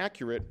reasonably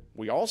accurate,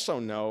 we also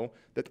know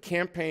that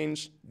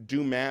campaigns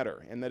do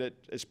matter, and that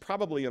it is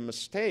probably a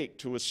mistake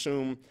to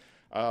assume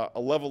a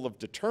level of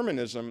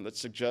determinism that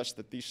suggests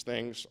that these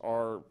things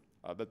are,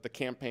 that the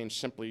campaigns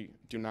simply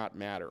do not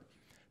matter.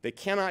 They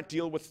cannot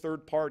deal with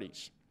third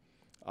parties.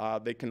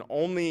 They can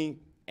only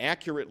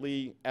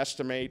accurately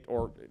estimate,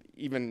 or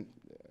even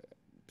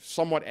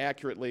somewhat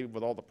accurately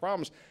with all the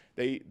problems,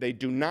 they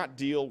do not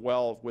deal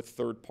well with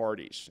third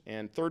parties.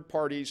 And third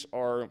parties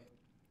are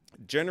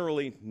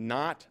generally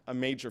not a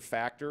major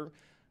factor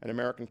in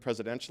American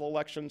presidential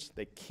elections.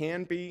 They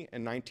can be.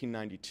 In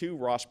 1992,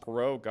 Ross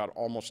Perot got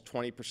almost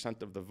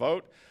 20% of the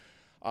vote.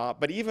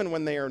 But even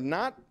when they are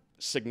not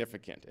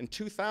significant, in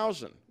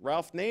 2000,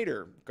 Ralph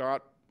Nader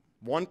got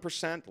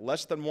 1%,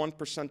 less than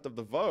 1% of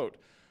the vote,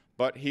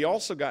 but he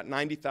also got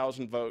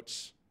 90,000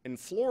 votes in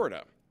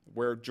Florida,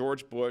 where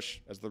George Bush,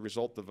 as the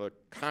result of a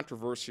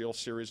controversial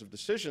series of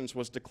decisions,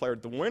 was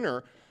declared the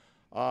winner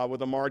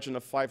with a margin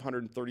of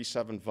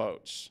 537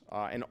 votes.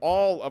 And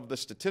all of the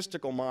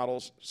statistical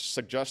models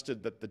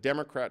suggested that the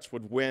Democrats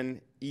would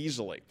win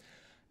easily.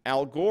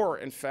 Al Gore,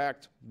 in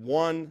fact,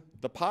 won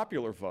the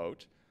popular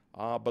vote,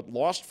 but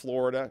lost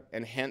Florida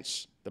and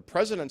hence the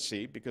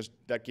presidency, because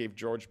that gave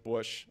George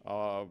Bush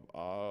a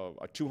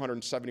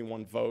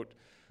 271 votes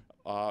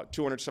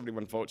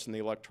in the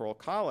Electoral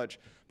College.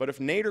 But if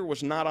Nader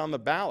was not on the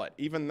ballot,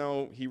 even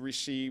though he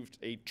received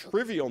a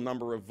trivial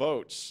number of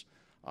votes,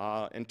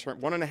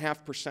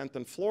 1.5%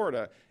 in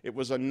Florida, it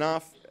was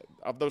enough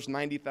of those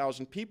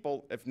 90,000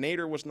 people. If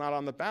Nader was not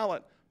on the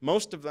ballot,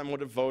 most of them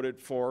would have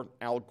voted for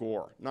Al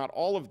Gore. Not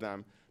all of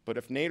them, but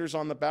if Nader's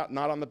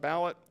not on the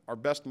ballot, our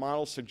best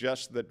model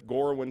suggests that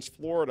Gore wins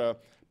Florida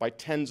by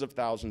tens of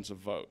thousands of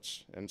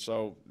votes. And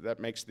so that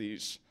makes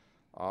these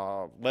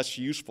less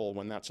useful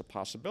when that's a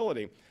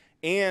possibility.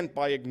 And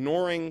by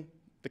ignoring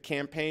the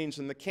campaigns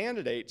and the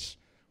candidates,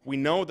 we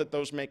know that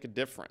those make a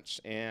difference.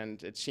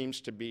 And it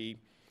seems to be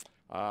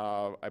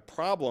a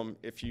problem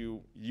if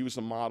you use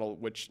a model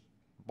which,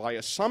 by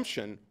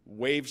assumption,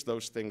 waves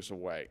those things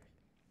away.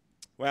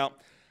 Well,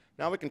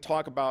 now we can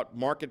talk about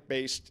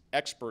market-based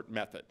expert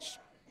methods.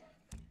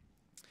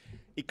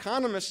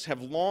 Economists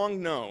have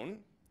long known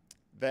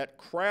that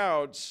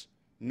crowds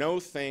know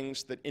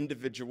things that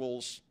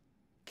individuals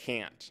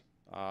can't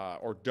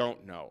or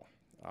don't know.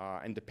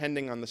 And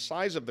depending on the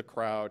size of the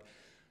crowd,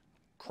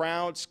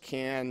 crowds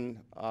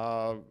can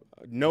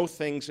know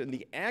things in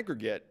the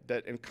aggregate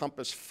that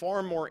encompass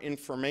far more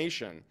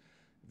information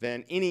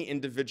than any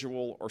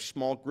individual or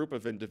small group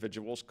of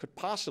individuals could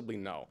possibly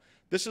know.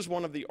 This is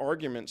one of the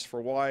arguments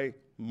for why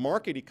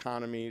market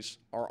economies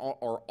are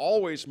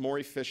always more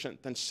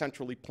efficient than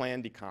centrally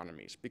planned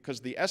economies, because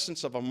the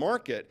essence of a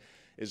market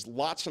is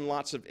lots and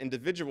lots of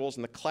individuals.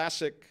 In the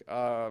classic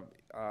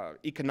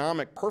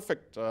economic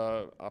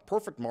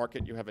perfect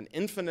market, you have an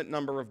infinite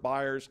number of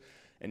buyers,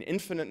 an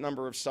infinite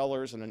number of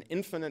sellers, and an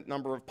infinite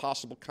number of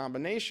possible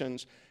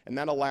combinations, and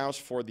that allows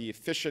for the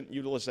efficient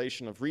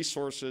utilization of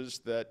resources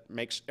that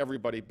makes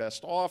everybody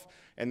best off,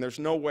 and there's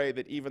no way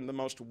that even the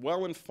most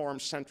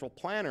well-informed central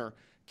planner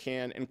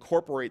can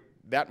incorporate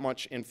that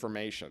much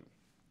information.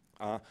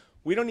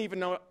 We don't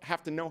even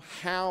have to know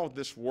how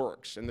this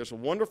works, and there's a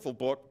wonderful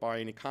book by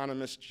an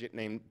economist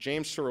named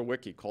James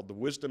Surowiecki called The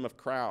Wisdom of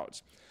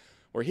Crowds,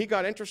 where he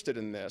got interested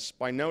in this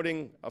by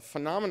noting a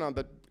phenomenon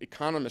that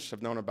economists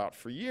have known about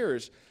for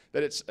years,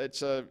 that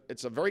it's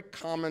a very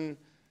common,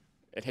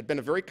 it had been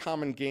a very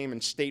common game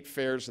in state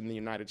fairs in the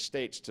United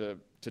States to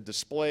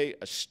display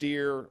a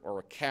steer or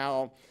a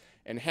cow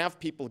and have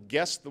people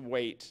guess the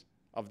weight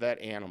of that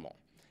animal.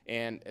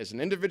 And as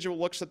an individual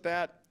looks at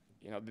that,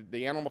 you know,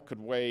 the animal could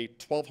weigh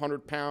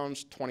 1,200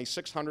 pounds,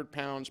 2,600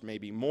 pounds,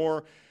 maybe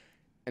more.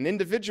 An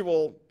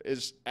individual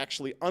is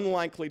actually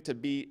unlikely to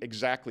be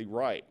exactly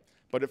right.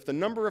 But if the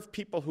number of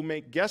people who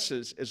make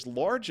guesses is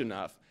large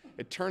enough,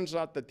 it turns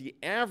out that the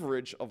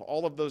average of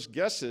all of those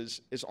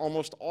guesses is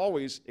almost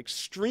always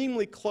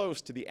extremely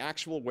close to the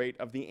actual weight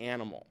of the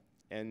animal.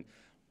 And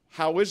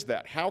how is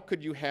that? How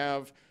could you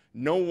have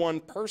no one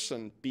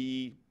person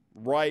be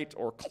right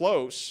or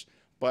close,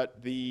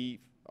 but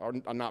or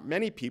not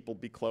many people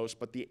be close,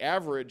 but the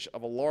average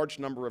of a large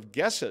number of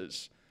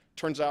guesses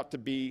turns out to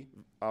be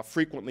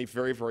frequently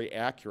very, very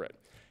accurate?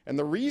 And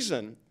the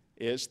reason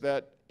is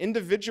that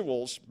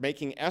individuals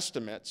making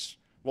estimates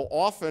will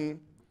often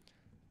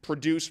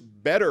produce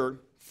better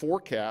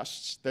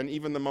forecasts than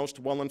even the most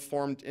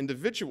well-informed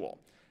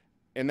individual.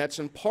 And that's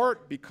in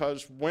part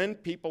because when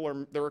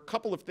people there are a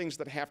couple of things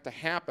that have to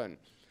happen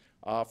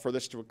for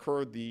this to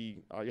occur.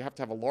 You have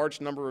to have a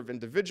large number of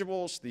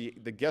individuals. The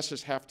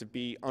guesses have to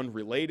be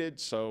unrelated,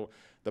 so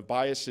the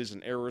biases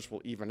and errors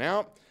will even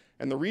out.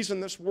 And the reason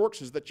this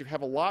works is that you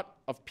have a lot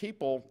of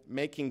people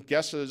making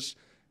guesses,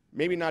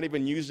 maybe not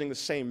even using the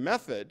same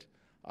method,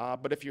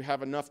 but if you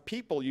have enough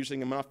people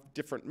using enough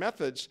different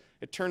methods,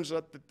 it turns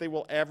out that they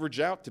will average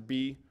out to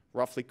be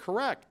roughly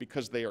correct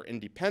because they are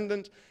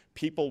independent.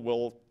 People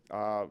will,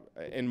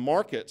 in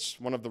markets,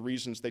 one of the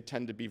reasons they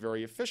tend to be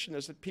very efficient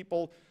is that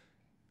people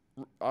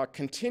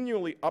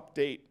continually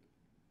update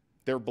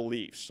their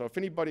beliefs. So if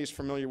anybody is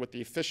familiar with the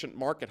efficient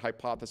market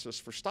hypothesis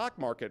for stock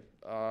market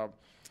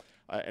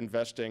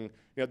investing,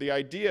 the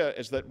idea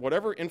is that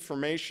whatever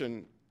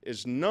information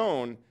is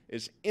known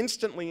is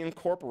instantly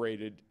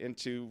incorporated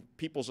into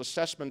people's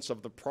assessments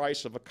of the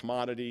price of a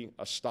commodity,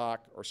 a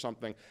stock, or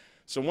something.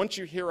 So once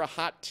you hear a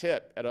hot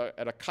tip at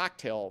a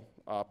cocktail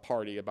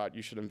party about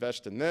you should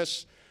invest in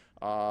this,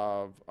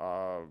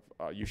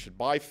 you should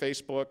buy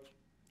Facebook,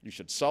 you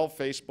should sell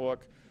Facebook,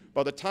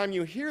 by the time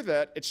you hear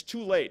that, it's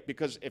too late,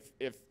 because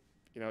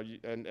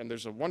and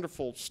there's a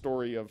wonderful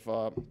story of,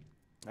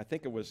 I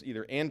think it was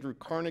either Andrew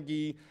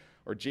Carnegie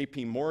or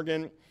J.P.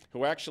 Morgan,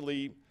 who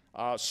actually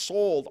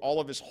sold all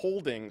of his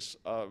holdings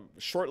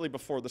shortly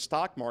before the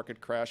stock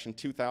market crash in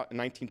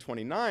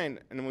 1929,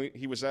 and when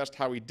he was asked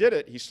how he did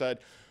it, he said,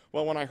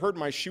 well, when I heard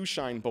my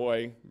shoeshine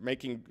boy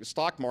making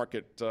stock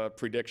market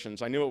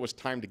predictions, I knew it was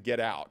time to get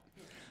out.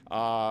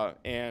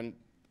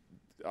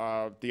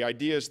 The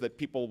idea is that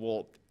people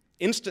will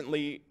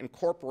instantly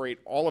incorporate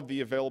all of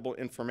the available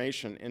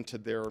information into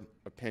their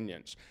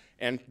opinions.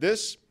 And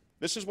this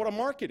is what a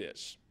market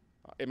is.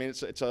 I mean,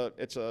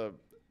 it's a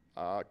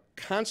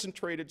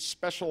concentrated,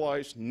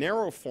 specialized,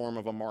 narrow form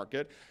of a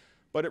market,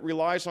 but it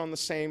relies on the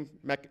same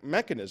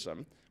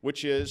mechanism,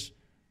 which is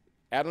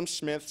Adam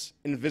Smith's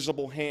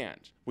invisible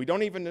hand. We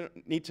don't even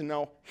need to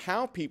know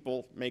how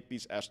people make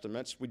these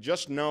estimates. We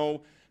just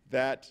know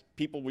that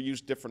people will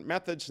use different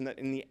methods and that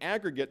in the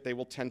aggregate they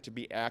will tend to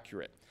be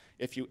accurate.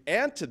 If you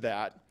add to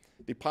that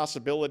the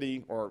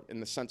possibility, or in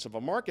the sense of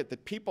a market,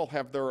 that people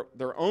have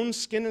their own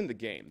skin in the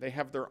game, they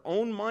have their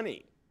own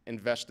money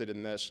invested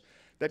in this,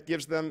 that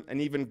gives them an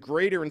even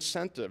greater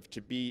incentive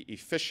to be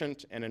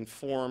efficient and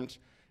informed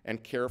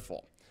and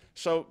careful.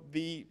 So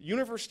the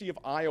University of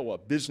Iowa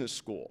Business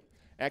School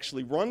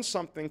actually runs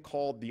something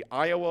called the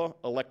Iowa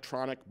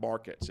Electronic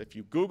Markets. If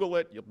you Google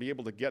it, you'll be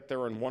able to get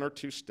there in 1 or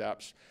 2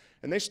 steps.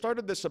 And they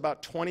started this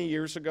about 20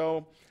 years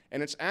ago,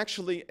 and it's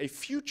actually a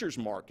futures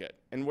market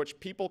in which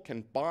people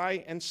can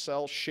buy and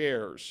sell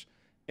shares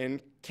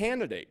in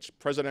candidates,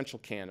 presidential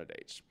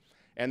candidates.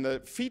 And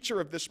the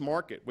feature of this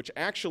market, which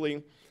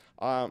actually,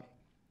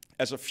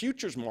 as a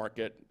futures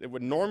market, it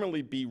would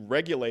normally be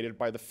regulated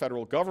by the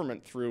federal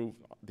government through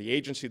the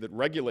agency that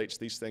regulates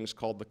these things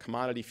called the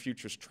Commodity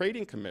Futures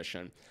Trading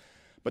Commission.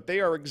 But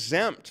they are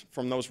exempt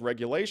from those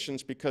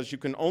regulations because you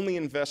can only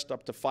invest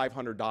up to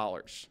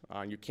 $500.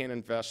 You can't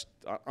invest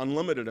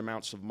unlimited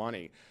amounts of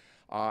money.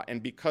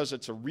 And because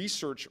it's a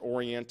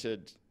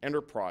research-oriented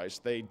enterprise,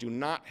 they do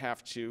not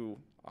have to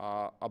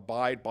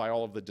abide by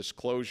all of the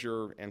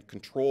disclosure and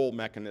control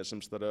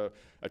mechanisms that a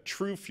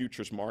true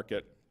futures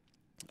market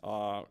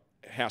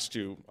has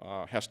to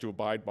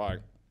abide by.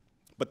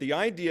 But the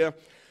idea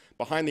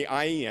behind the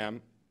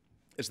IEM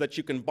is that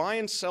you can buy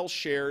and sell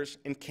shares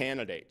in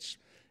candidates.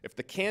 If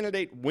the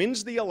candidate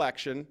wins the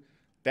election,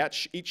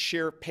 each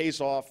share pays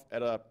off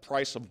at a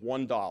price of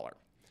 $1.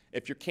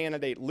 If your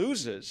candidate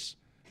loses,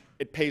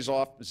 it pays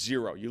off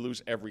 $0. You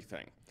lose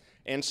everything.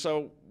 And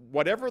so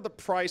whatever the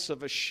price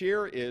of a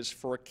share is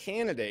for a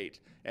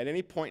candidate at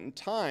any point in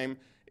time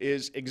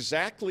is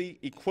exactly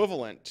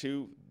equivalent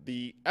to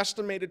the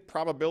estimated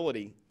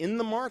probability in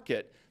the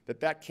market that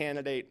that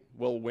candidate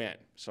will win.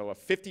 So a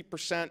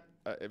 50%,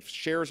 if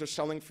shares are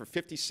selling for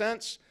 50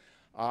 cents,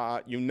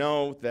 you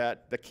know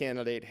that the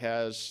candidate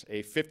has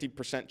a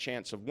 50%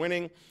 chance of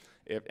winning.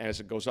 As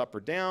it goes up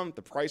or down,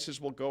 the prices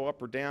will go up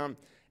or down.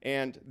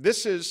 And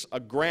this is a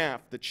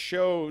graph that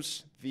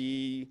shows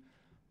the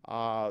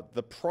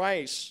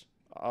price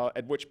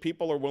at which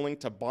people are willing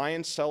to buy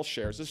and sell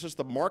shares. This is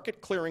the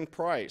market clearing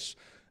price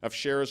of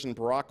shares in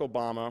Barack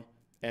Obama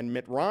and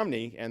Mitt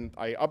Romney. And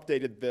I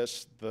updated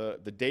this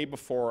the day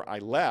before I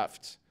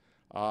left.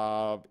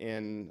 I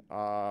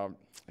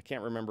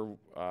can't remember,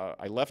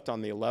 I left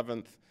on the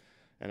 11th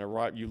and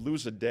arrived, you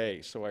lose a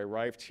day, so I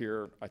arrived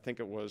here, I think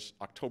it was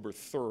October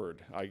 3rd,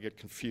 I get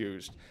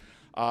confused.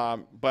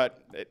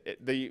 But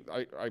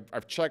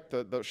I've checked,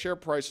 the share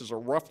prices are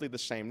roughly the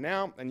same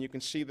now, and you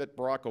can see that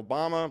Barack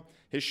Obama,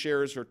 his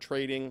shares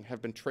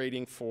have been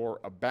trading for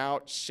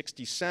about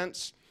 60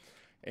 cents,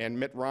 and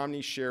Mitt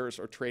Romney's shares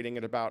are trading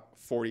at about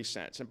 40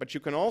 cents. But you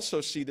can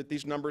also see that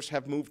these numbers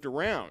have moved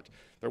around.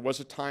 There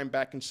was a time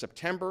back in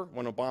September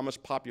when Obama's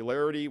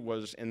popularity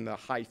was in the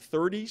high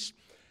 30s,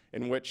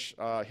 in which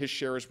his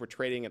shares were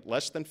trading at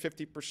less than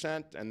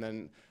 50%, and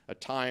then a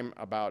time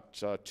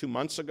about 2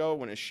 months ago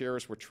when his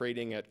shares were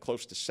trading at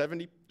close to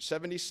 70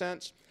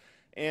 cents.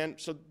 And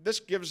so this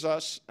gives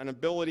us an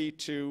ability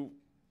to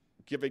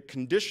give a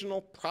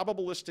conditional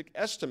probabilistic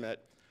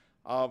estimate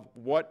of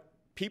what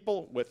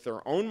people with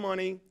their own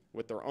money,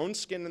 with their own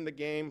skin in the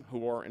game,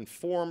 who are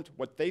informed,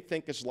 what they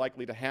think is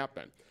likely to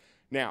happen.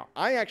 Now,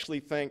 I actually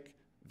think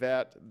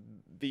that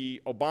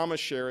the Obama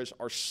shares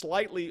are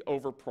slightly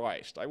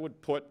overpriced. I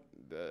would put,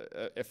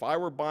 if I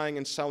were buying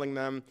and selling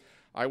them,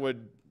 I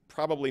would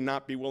probably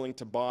not be willing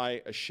to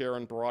buy a share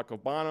in Barack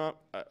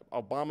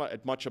Obama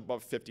at much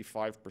above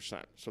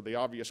 55%. So the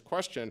obvious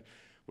question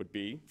would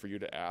be for you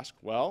to ask,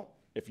 well,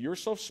 if you're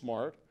so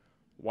smart,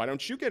 why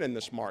don't you get in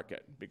this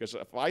market? Because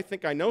if I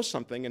think I know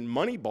something in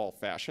Moneyball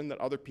fashion that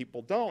other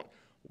people don't,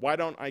 why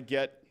don't I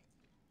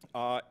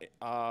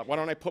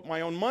put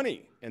my own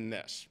money in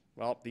this?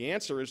 Well, the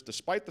answer is,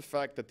 despite the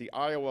fact that the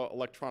Iowa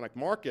electronic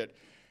market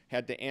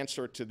had to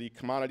answer to the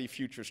Commodity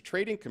Futures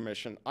Trading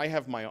Commission, I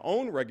have my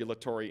own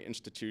regulatory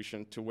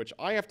institution to which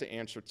I have to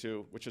answer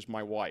to, which is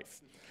my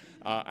wife.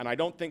 And I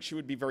don't think she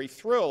would be very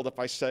thrilled if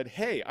I said,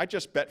 hey, I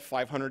just bet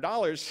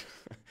 $500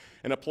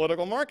 in a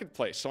political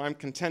marketplace. So I'm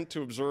content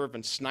to observe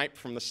and snipe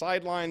from the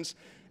sidelines.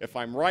 If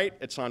I'm right,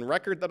 it's on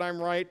record that I'm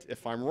right.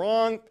 If I'm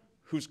wrong,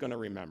 who's going to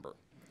remember?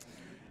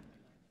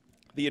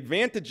 The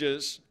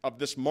advantages of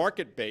this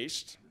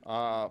market-based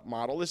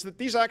model is that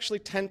these actually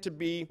tend to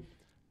be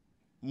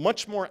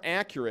much more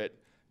accurate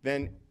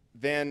than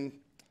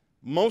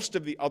most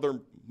of the other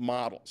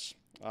models.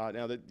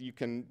 Now that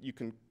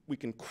we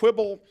can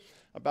quibble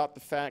about the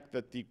fact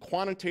that the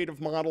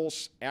quantitative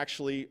models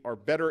actually are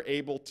better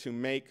able to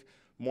make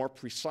more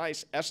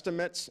precise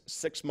estimates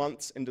 6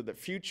 months into the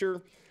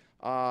future,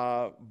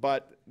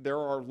 but there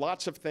are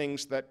lots of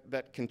things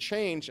that can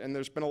change, and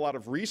there's been a lot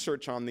of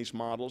research on these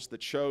models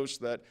that shows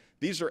that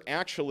these are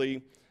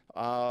actually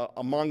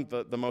among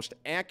the most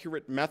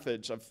accurate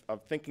methods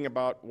of thinking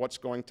about what's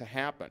going to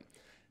happen.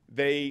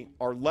 They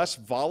are less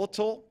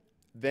volatile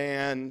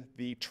than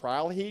the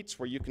trial heats,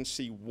 where you can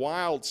see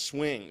wild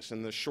swings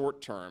in the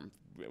short term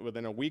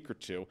within a week or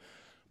two,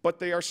 but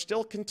they are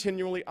still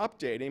continually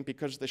updating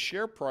because the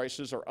share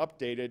prices are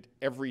updated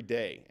every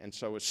day. And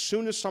so as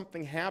soon as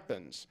something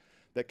happens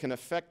that can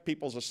affect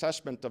people's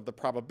assessment of the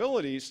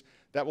probabilities,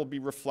 that will be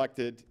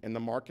reflected in the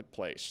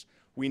marketplace.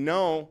 We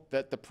know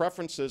that the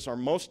preferences are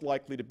most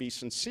likely to be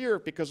sincere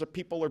because the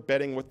people are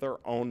betting with their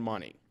own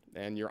money.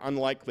 And you're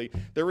unlikely.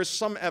 There is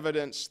some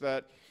evidence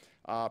that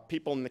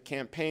people in the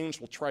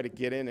campaigns will try to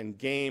get in and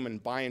game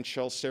and buy and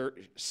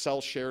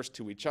sell shares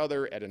to each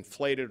other at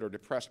inflated or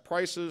depressed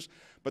prices,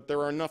 but there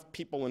are enough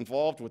people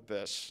involved with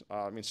this,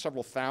 I mean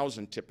several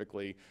thousand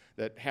typically,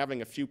 that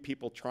having a few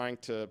people trying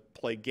to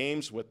play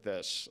games with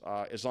this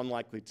is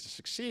unlikely to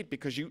succeed,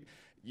 because you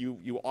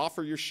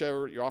offer your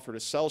share, you offer to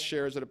sell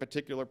shares at a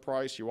particular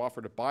price, you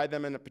offer to buy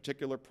them in a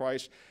particular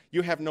price.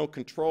 You have no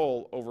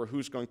control over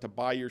who's going to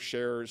buy your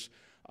shares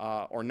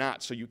or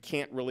not, so you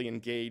can't really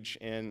engage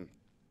in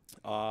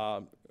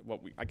I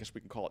guess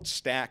we can call it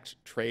stacked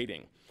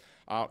trading.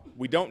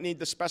 We don't need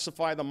to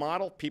specify the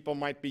model. People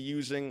might be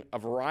using a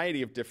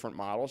variety of different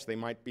models. They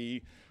might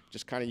be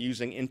just kind of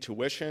using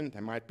intuition.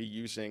 They might be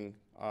using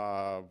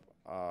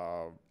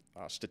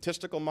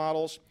statistical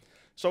models.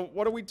 So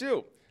what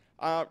do?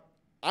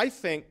 I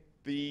think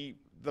the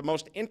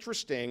most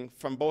interesting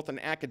from both an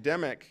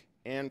academic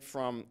and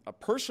from a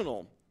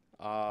personal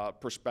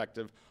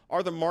perspective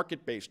are the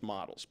market-based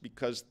models,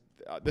 because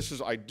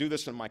I do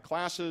this in my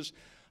classes.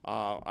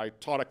 I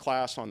taught a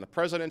class on the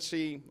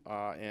presidency,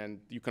 and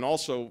you can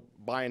also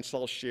buy and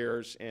sell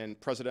shares in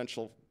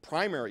presidential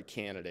primary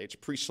candidates,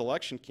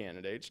 pre-selection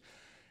candidates.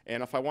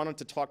 And if I wanted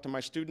to talk to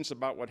my students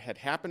about what had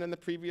happened in the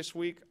previous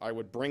week, I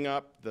would bring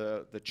up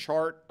the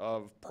chart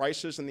of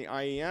prices in the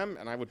IEM,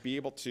 and I would be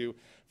able to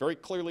very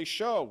clearly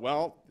show,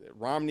 well,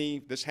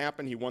 Romney, this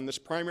happened, he won this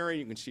primary.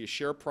 You can see his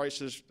share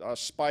prices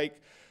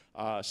spike.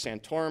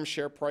 Santorum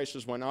share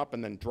prices went up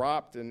and then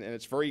dropped, and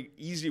it's a very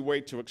easy way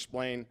to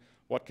explain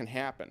what can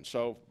happen.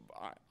 So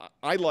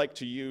I like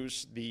to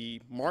use the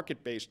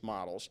market-based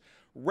models,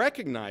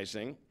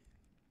 recognizing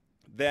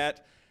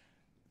that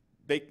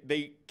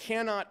they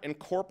cannot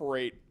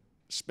incorporate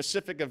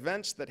specific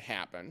events that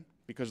happen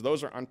because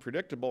those are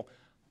unpredictable,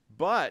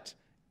 but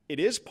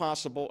it is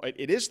possible,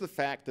 it is the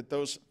fact that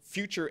those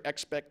future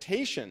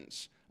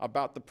expectations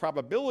about the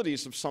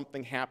probabilities of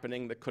something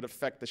happening that could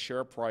affect the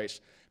share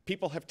price,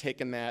 people have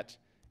taken that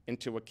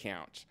into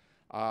account.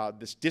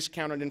 This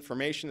discounted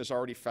information is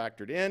already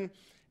factored in,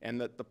 and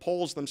that the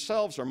polls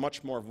themselves are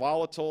much more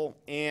volatile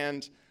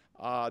and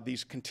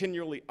these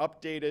continually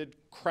updated,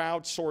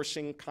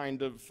 crowdsourcing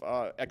kind of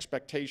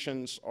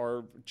expectations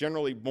are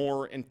generally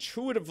more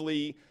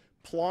intuitively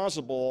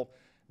plausible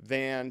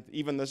than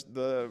even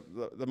the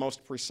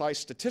most precise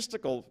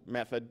statistical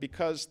method,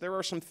 because there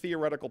are some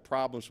theoretical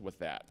problems with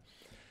that.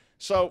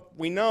 So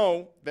we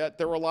know that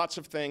there are lots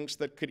of things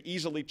that could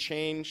easily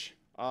change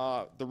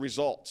the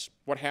results.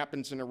 What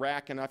happens in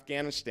Iraq and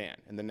Afghanistan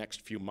in the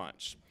next few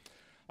months.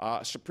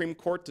 Supreme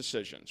Court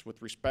decisions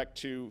with respect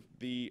to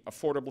the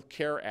Affordable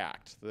Care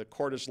Act. The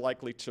court is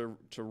likely to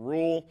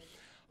rule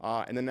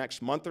in the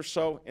next month or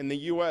so. In the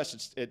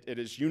U.S., it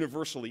is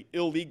universally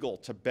illegal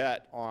to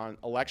bet on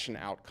election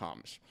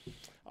outcomes.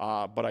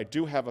 But I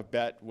do have a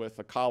bet with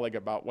a colleague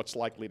about what's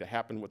likely to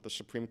happen with the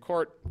Supreme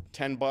Court.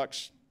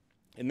 $10.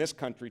 In this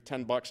country,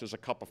 $10 is a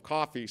cup of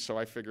coffee, so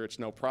I figure it's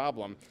no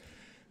problem.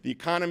 The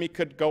economy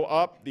could go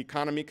up, the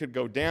economy could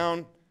go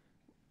down.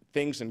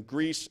 Things in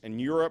Greece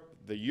and Europe,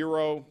 the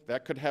euro,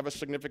 that could have a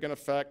significant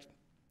effect.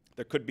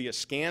 There could be a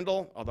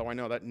scandal, although I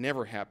know that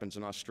never happens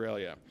in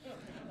Australia.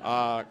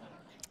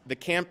 The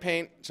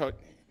campaign, so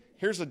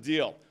here's the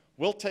deal.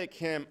 We'll take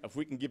him if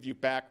we can give you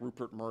back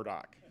Rupert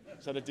Murdoch.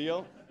 Is that a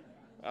deal?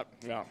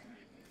 No.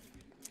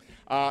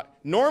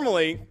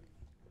 Normally,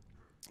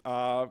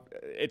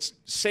 it's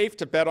safe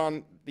to bet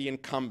on the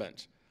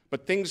incumbent,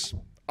 but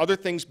other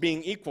things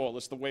being equal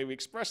is the way we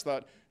express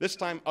that. This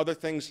time, other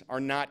things are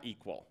not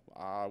equal.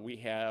 We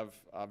have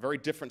a very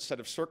different set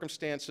of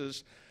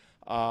circumstances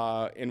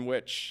in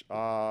which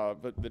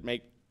that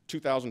make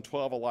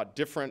 2012 a lot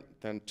different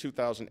than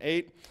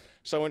 2008.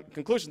 So in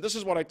conclusion, this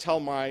is what I tell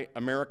my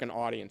American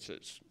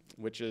audiences,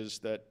 which is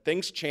that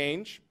things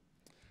change,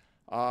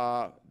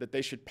 that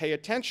they should pay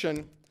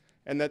attention,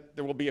 and that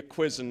there will be a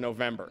quiz in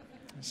November.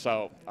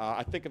 So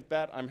I think of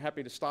that. I'm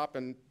happy to stop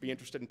and be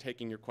interested in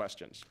taking your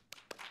questions.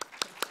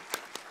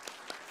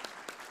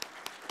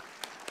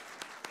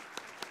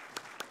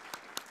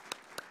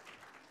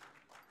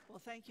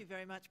 Well, thank you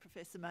very much,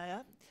 Professor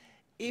Mayer.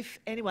 If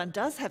anyone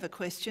does have a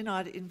question,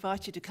 I'd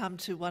invite you to come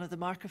to one of the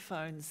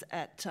microphones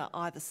at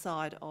either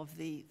side of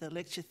the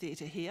lecture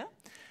theatre here.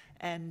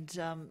 And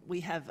we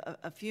have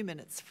a few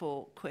minutes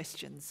for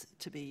questions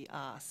to be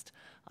asked.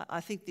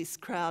 I think this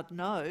crowd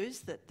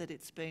knows that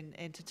it's been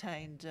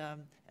entertained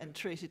and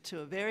treated to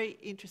a very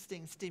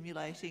interesting,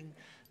 stimulating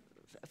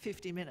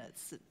 50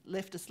 minutes. It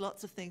left us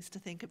lots of things to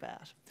think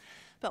about.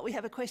 But we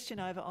have a question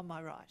over on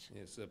my right.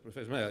 Yes,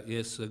 Professor Mayer.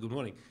 Yes, good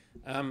morning.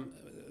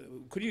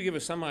 Could you give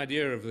us some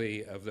idea of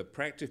the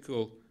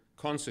practical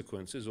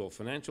consequences or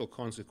financial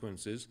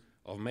consequences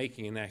of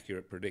making an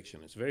accurate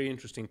prediction? It's a very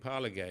interesting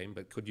parlour game,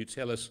 but could you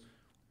tell us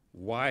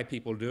why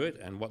people do it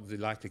and what the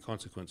likely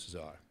consequences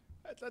are?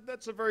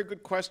 That's a very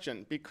good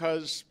question,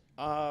 because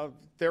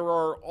there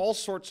are all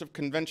sorts of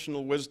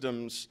conventional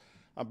wisdoms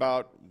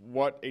about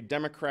what a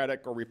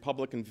Democratic or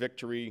Republican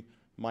victory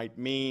might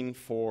mean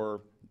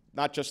for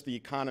not just the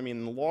economy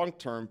in the long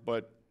term,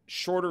 but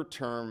shorter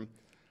term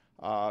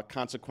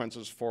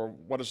consequences for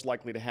what is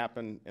likely to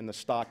happen in the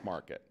stock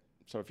market.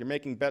 So if you're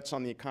making bets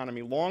on the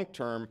economy long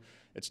term,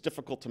 it's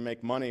difficult to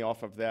make money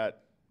off of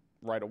that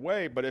right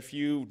away. But if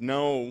you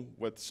know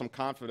with some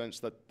confidence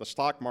that the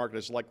stock market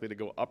is likely to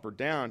go up or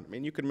down, I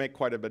mean, you could make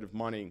quite a bit of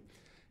money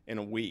in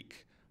a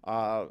week.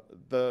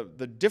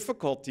 The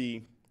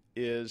difficulty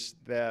is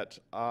that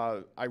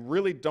I'm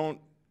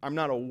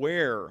not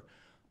aware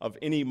of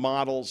any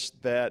models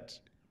that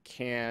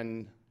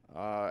can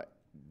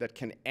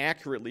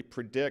accurately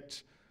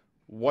predict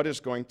what is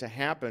going to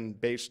happen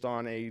based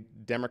on a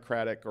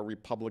Democratic or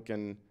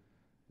Republican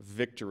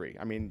victory.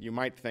 I mean, you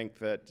might think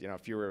that,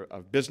 if you're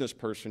a business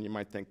person, you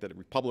might think that a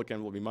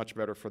Republican will be much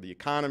better for the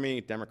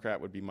economy, Democrat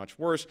would be much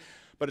worse,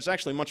 but it's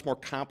actually much more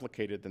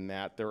complicated than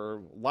that. There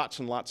are lots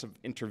and lots of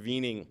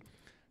intervening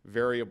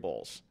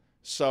variables.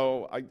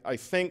 So I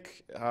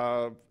think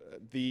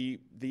the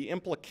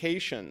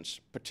implications,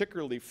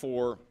 particularly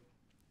for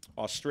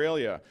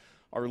Australia,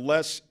 are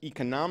less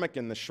economic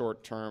in the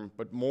short term,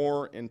 but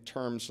more in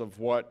terms of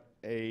what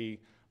a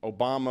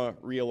Obama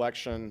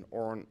re-election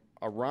or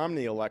a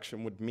Romney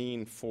election would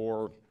mean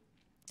for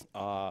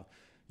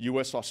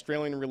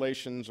U.S.-Australian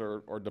relations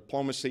or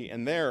diplomacy.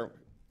 And there,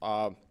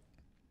 I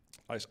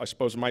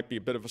suppose it might be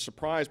a bit of a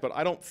surprise, but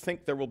I don't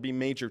think there will be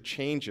major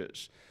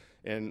changes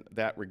in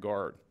that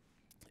regard.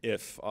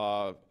 If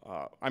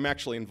I'm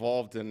actually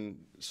involved in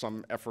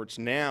some efforts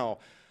now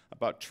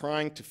about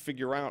trying to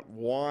figure out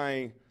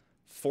why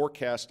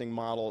forecasting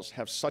models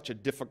have such a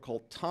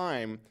difficult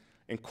time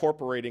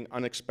incorporating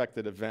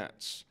unexpected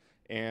events.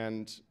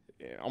 And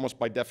almost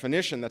by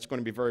definition, that's going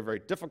to be very, very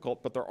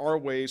difficult, but there are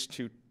ways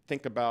to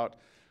think about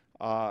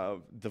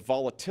the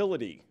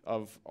volatility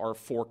of our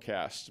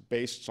forecasts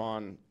based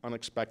on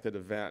unexpected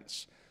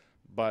events.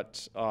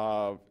 But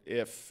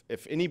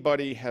if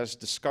anybody has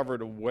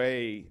discovered a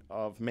way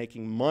of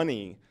making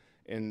money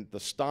in the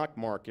stock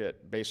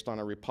market based on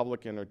a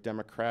Republican or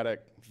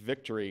Democratic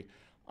victory,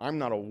 I'm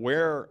not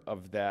aware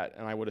of that,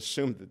 and I would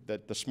assume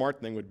that the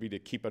smart thing would be to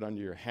keep it under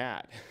your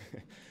hat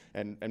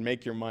and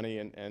make your money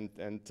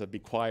and to be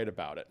quiet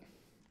about it.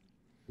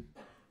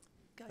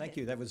 Go Thank ahead.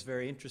 you. That was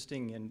very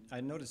interesting. And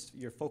I noticed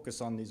your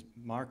focus on these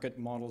market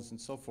models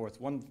and so forth.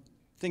 One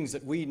things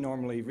that we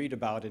normally read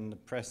about in the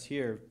press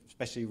here,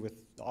 especially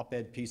with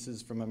op-ed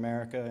pieces from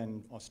America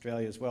and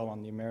Australia as well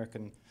on the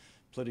American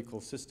political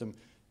system,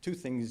 two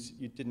things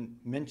you didn't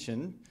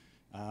mention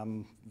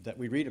that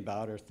we read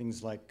about are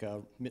things like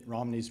Mitt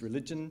Romney's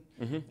religion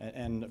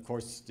and of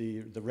course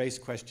the race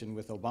question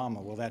with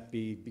Obama. Will that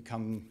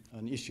become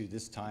an issue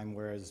this time,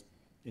 whereas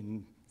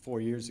in 4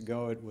 years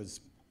ago it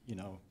was, you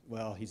know,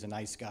 well, he's a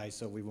nice guy,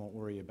 so we won't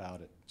worry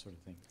about it, sort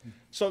of thing.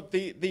 So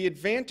the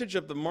advantage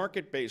of the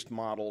market-based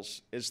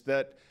models is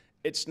that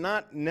it's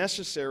not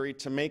necessary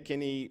to make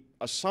any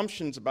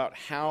assumptions about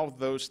how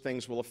those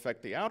things will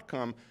affect the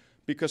outcome,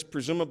 because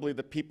presumably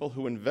the people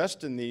who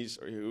invest in these,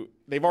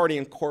 they've already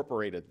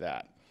incorporated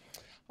that.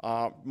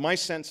 My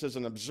sense as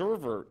an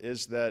observer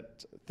is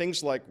that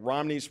things like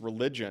Romney's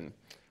religion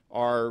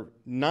are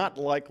not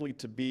likely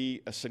to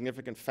be a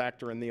significant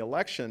factor in the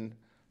election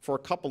for a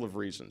couple of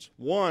reasons.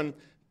 One,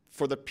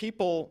 for the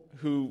people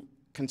who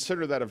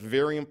consider that a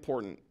very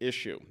important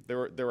issue,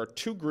 there are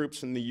two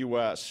groups in the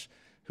US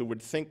who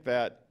would think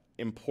that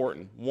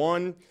important.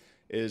 One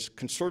is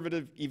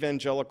conservative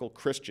evangelical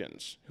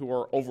Christians who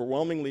are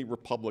overwhelmingly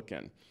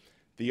Republican.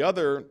 The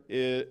other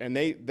is, and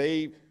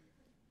they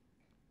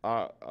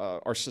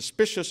are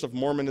suspicious of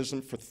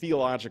Mormonism for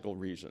theological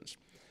reasons.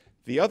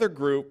 The other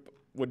group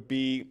would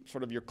be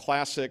sort of your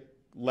classic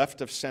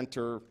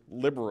left-of-center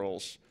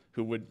liberals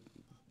who would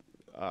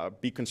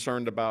be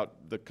concerned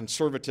about the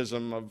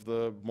conservatism of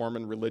the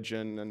Mormon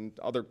religion and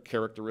other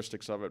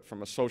characteristics of it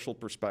from a social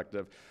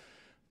perspective.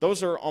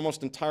 Those are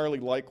almost entirely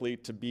likely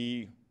to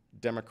be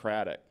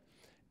Democratic.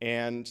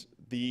 And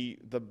the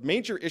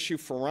major issue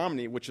for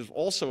Romney, which is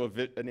also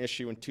an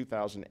issue in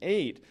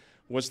 2008,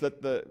 was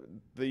that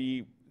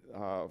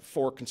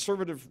for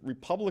conservative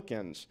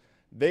Republicans,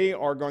 they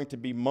are going to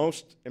be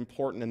most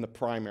important in the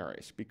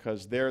primaries,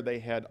 because there they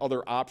had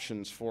other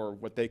options for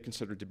what they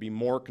considered to be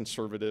more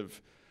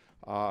conservative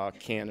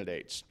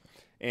candidates.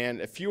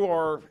 And if you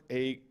are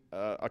a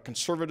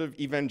conservative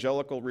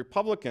evangelical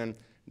Republican,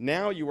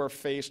 now you are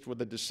faced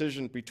with a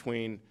decision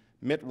between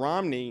Mitt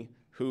Romney,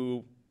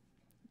 who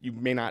you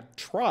may not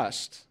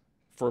trust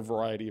for a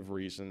variety of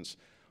reasons,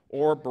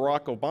 or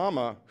Barack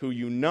Obama, who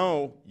you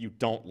know you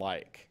don't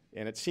like.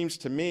 And it seems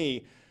to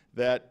me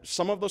that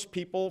some of those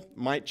people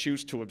might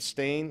choose to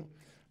abstain,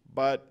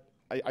 but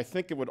I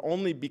think it would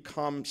only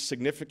become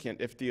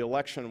significant if the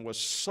election was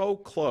so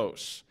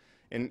close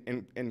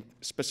in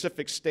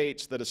specific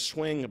states that a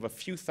swing of a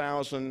few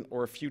thousand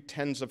or a few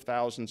tens of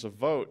thousands of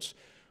votes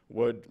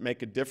would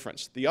make a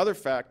difference. The other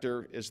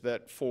factor is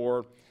that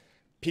for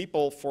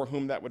people for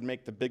whom that would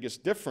make the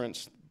biggest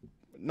difference,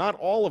 not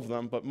all of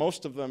them, but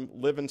most of them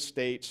live in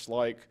states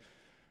like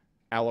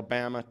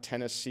Alabama,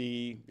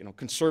 Tennessee,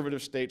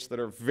 conservative states that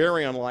are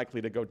very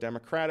unlikely to go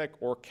Democratic,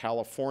 or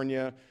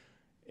California,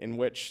 in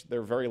which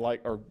they're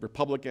or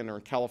Republican, or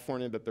in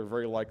California that they're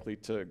very likely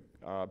to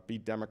be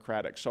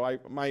Democratic. So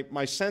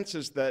my sense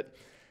is that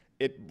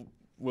it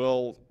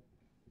will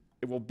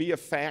be a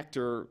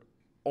factor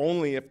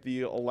only if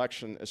the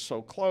election is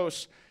so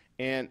close.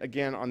 And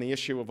again, on the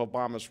issue of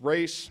Obama's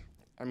race,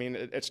 I mean,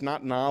 it's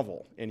not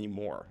novel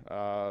anymore.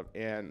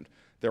 And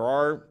there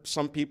are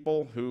some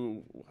people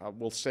who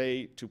will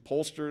say to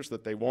pollsters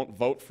that they won't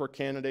vote for a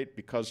candidate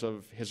because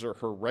of his or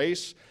her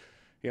race.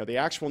 The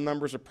actual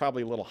numbers are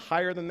probably a little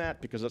higher than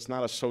that, because it's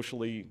not a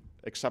socially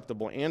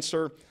acceptable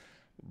answer.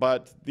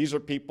 But these are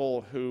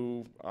people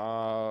who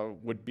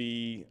would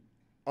be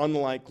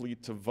unlikely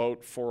to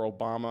vote for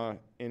Obama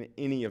in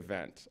any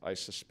event, I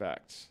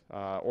suspect,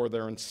 or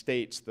they're in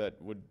states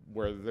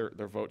where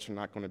their votes are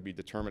not going to be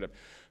determinative.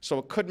 So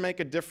it could make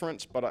a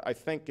difference, but I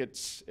think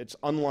it's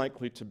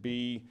unlikely to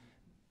be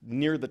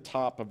near the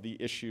top of the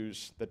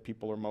issues that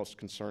people are most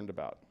concerned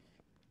about.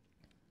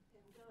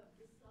 And go up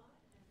this side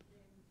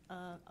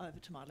and then over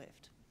to my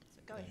left.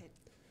 So go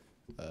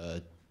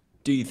ahead.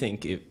 Do you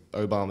think if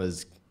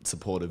Obama's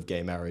support of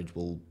gay marriage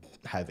will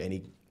have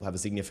a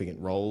significant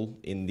role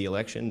in the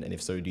election, and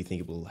if so, do you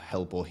think it will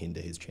help or hinder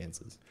his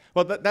chances?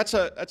 Well, that's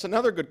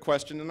another good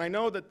question, and I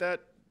know that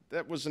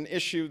was an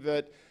issue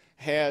that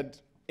had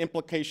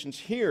implications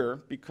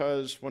here,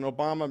 because when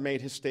Obama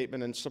made his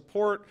statement in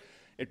support,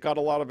 it got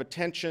a lot of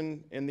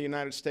attention in the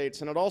United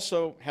States, and it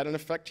also had an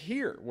effect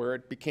here, where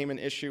it became an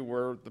issue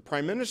where the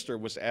Prime Minister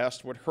was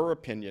asked what her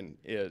opinion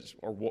is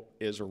or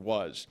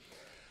was.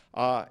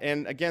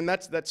 And again,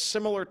 that's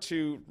similar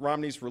to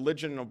Romney's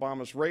religion and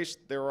Obama's race.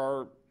 There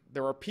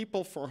are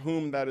people for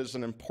whom that is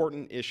an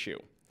important issue.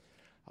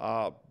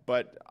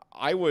 But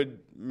I would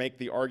make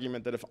the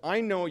argument that if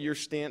I know your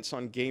stance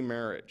on gay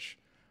marriage,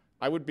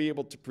 I would be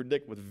able to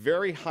predict with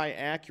very high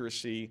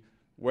accuracy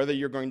whether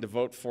you're going to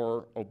vote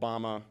for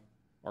Obama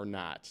or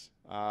not.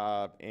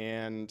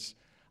 And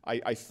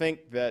I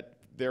think that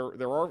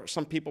there are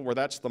some people where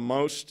that's the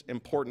most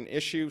important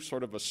issue,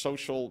 sort of a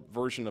social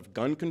version of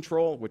gun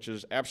control, which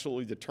is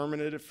absolutely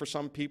determinative for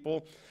some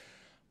people.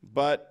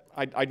 But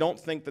I don't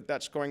think that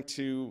that's going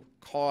to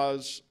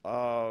cause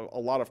a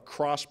lot of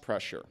cross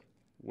pressure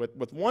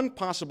with one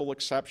possible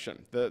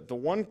exception. The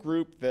one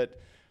group that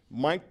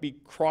might be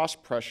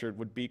cross-pressured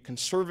would be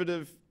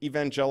conservative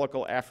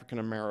evangelical African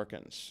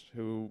Americans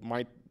who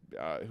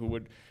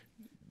would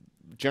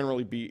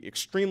generally be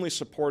extremely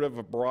supportive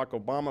of Barack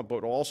Obama,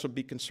 but also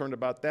be concerned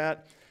about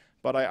that.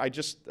 But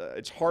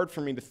it's hard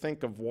for me to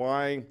think of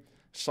why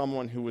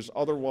someone who is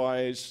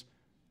otherwise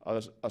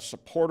a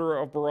supporter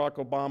of Barack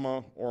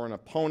Obama or an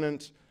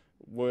opponent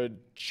would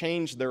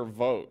change their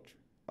vote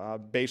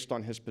based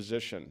on his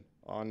position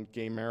on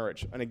gay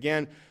marriage. And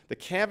again, the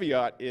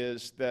caveat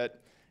is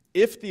that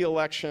if the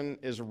election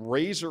is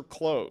razor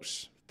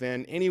close,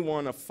 then any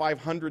one of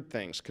 500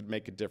 things could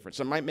make a difference.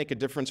 It might make a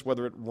difference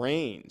whether it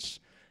rains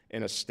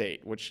in a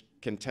state, which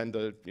can tend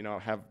to,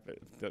 have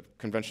the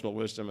conventional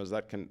wisdom is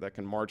that can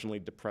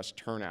marginally depress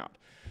turnout.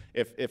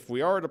 If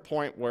we are at a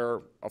point where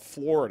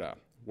Florida,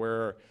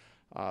 where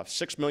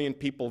 6 million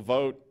people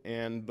vote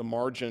and the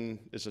margin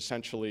is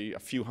essentially a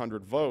few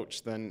hundred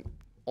votes, then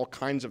all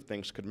kinds of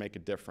things could make a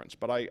difference.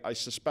 But I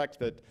suspect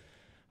that,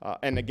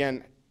 and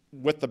again,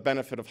 with the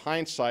benefit of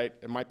hindsight,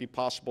 it might be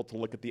possible to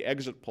look at the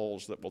exit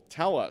polls that will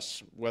tell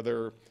us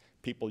whether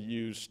people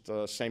used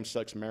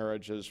same-sex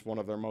marriage as one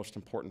of their most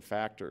important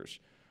factors.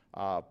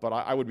 But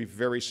I would be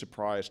very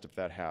surprised if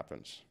that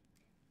happens.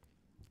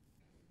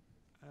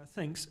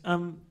 Thanks.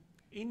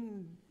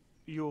 In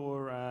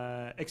your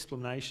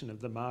explanation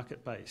of the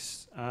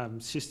market-based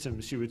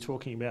systems, you were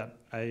talking about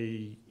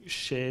a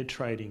share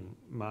trading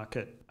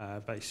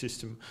market-based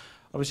system.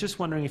 I was just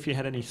wondering if you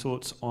had any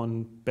thoughts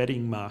on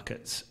betting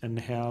markets and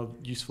how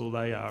useful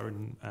they are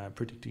in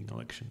predicting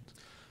elections.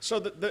 So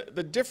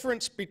the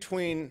difference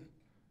between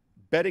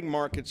betting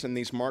markets and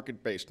these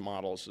market-based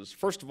models is,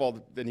 first of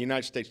all, in the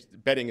United States,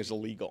 betting is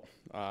illegal.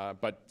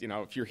 But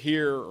if you're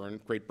here or in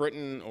Great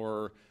Britain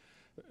or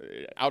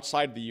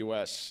outside the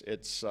U.S.,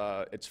 it's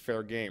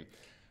fair game.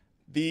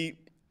 And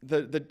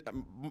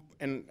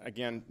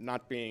again,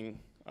 not being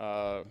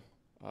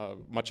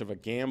much of a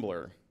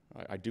gambler,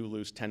 I do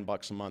lose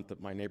 $10 a month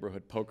at my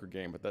neighborhood poker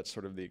game, but that's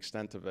sort of the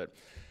extent of it.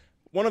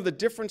 One of the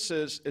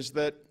differences is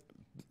that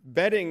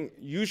betting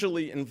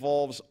usually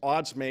involves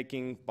odds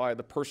making by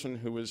the person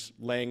who is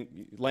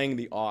laying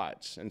the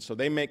odds, and so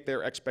they make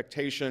their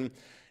expectation.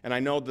 And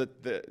I know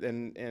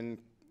that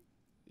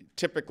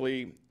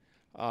typically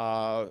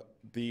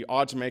the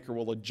odds maker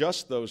will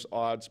adjust those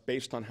odds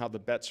based on how the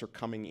bets are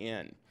coming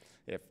in.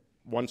 If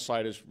one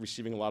side is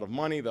receiving a lot of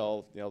money,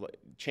 they'll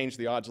change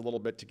the odds a little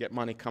bit to get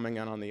money coming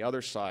in on the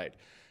other side.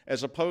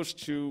 As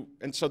opposed to,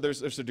 and so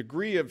there's a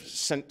degree of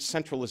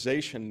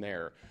centralization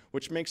there,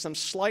 which makes them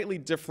slightly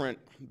different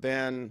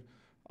than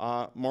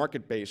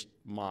market-based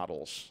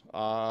models.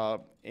 The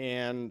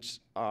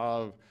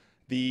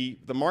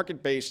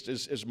market-based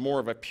is more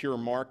of a pure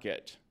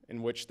market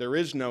in which there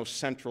is no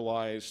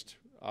centralized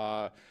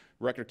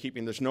record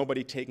keeping. There's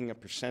nobody taking a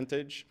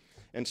percentage.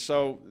 And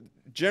so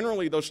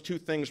generally those two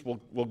things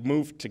will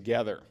move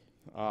together.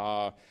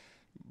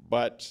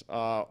 But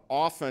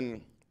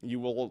often you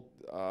will,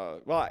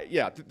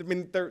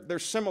 they're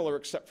similar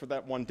except for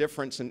that one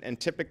difference. And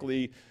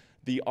typically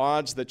the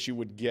odds that you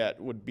would get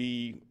would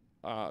be,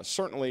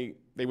 certainly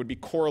they would be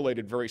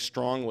correlated very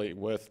strongly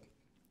with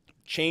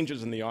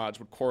changes in the odds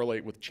would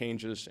correlate with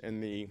changes in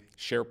the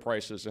share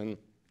prices in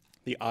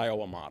the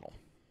Iowa model.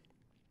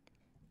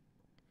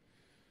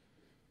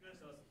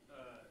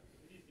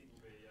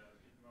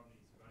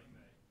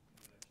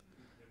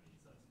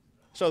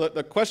 So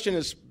the question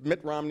is Mitt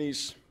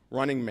Romney's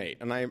running mate,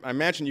 and I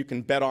imagine you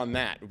can bet on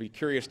that. We'll be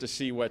curious to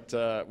see what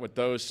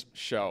those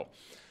show.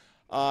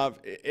 I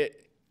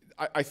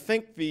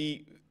think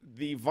the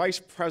vice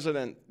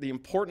president, the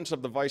importance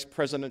of the vice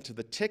president to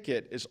the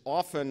ticket is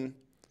often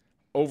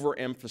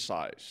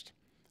overemphasized.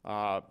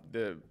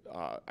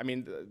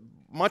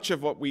 Much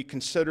of what we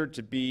consider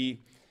to be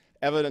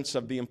evidence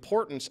of the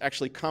importance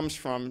actually comes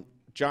from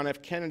John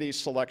F. Kennedy's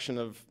selection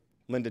of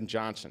Lyndon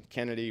Johnson.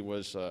 Kennedy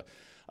was a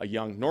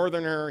young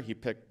northerner. He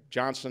picked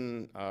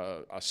Johnson,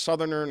 a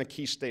southerner in a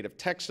key state of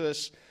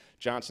Texas.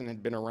 Johnson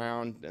had been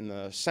around in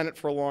the Senate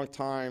for a long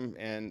time,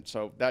 and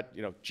so that,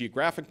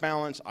 geographic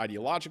balance,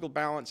 ideological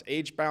balance,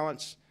 age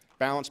balance,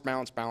 balance.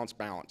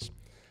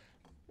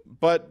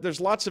 But there's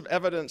lots of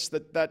evidence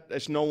that that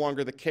is no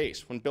longer the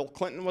case. When Bill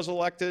Clinton was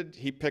elected,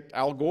 he picked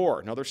Al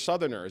Gore, another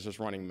southerner, as his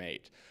running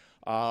mate.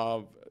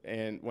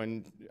 And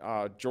when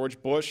George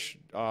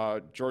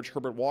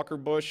Herbert Walker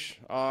Bush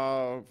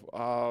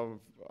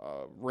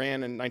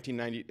ran in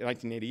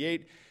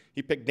 1988,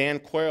 he picked Dan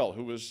Quayle,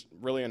 who was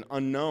really an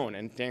unknown,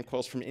 and Dan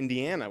Quayle's from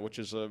Indiana, which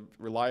is a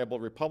reliable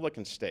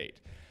Republican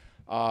state.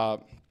 I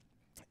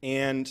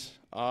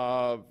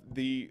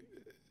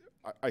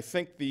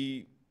think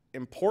the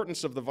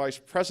importance of the vice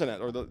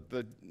president, or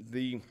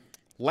the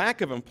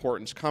lack of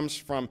importance, comes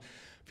from,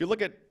 if you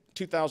look at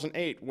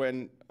 2008,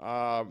 when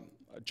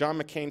John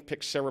McCain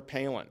picked Sarah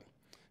Palin.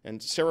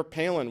 And Sarah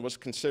Palin was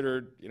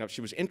considered,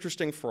 she was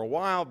interesting for a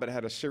while, but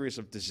had a series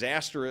of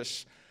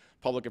disastrous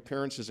public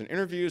appearances and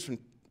interviews, and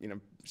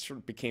sort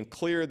of became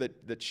clear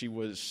that she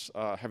was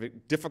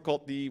having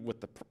difficulty with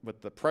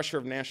the pressure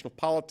of national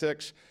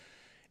politics.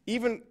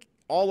 Even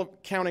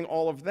counting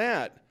all of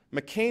that,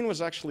 McCain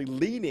was actually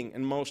leading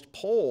in most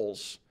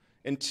polls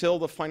until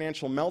the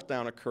financial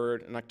meltdown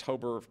occurred in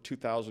October of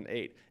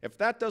 2008. If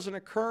that doesn't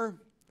occur,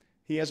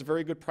 he has a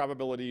very good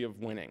probability of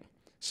winning.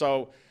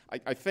 So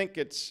I think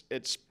it's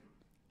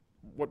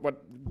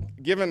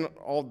given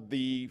all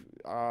the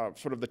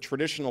sort of the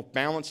traditional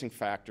balancing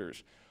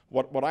factors,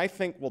 what I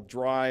think will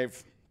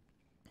drive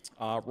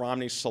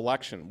Romney's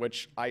selection,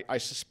 which I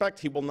suspect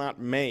he will not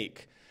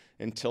make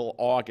until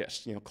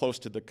August, close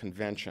to the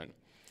convention,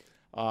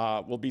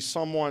 will be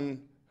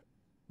someone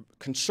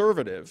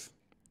conservative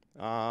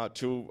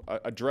to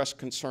address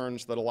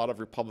concerns that a lot of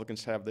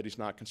Republicans have that he's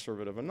not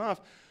conservative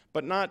enough,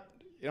 but not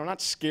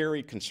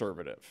scary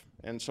conservative.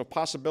 And so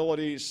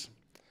possibilities,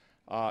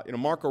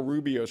 Marco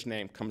Rubio's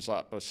name comes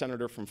up, a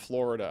senator from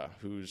Florida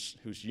who's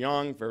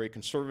young, very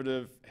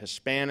conservative,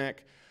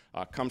 Hispanic,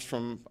 comes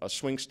from a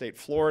swing state,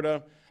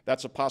 Florida.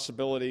 That's a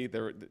possibility.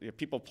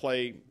 People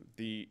play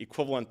the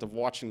equivalent of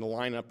watching the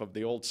lineup of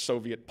the old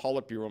Soviet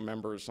Politburo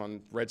members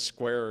on Red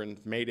Square and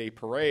May Day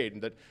Parade,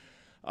 and that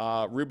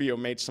Rubio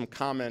made some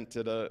comment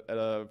at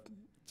a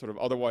sort of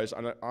otherwise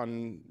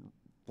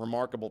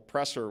unremarkable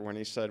presser when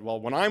he said, well,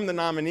 when I'm the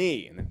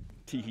nominee, and then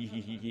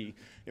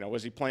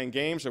was he playing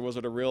games or was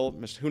it a real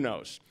who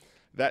knows?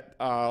 That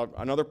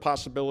another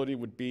possibility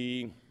would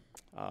be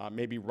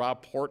maybe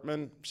Rob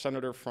Portman,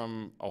 senator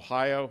from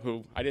Ohio,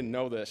 who I didn't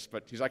know this,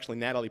 but he's actually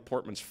Natalie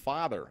Portman's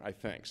father, I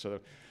think. So,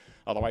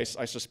 although I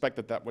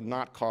suspect that would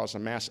not cause a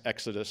mass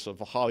exodus of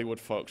the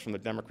Hollywood folks from the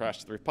Democrats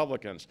to the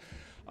Republicans.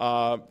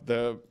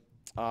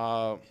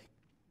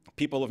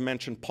 People have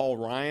mentioned Paul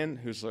Ryan,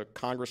 who's a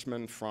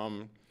congressman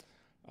from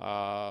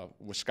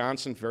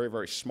Wisconsin, very,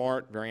 very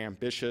smart, very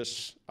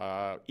ambitious,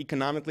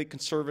 economically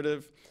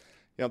conservative.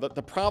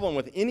 The problem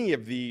with any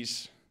of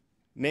these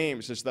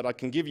names is that I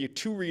can give you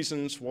 2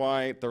 reasons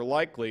why they're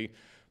likely,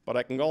 but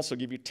I can also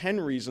give you 10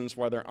 reasons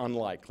why they're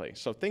unlikely.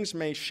 So things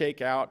may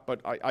shake out,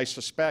 but I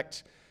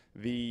suspect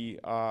the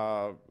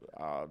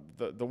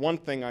one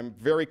thing I'm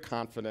very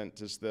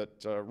confident is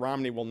that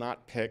Romney will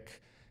not pick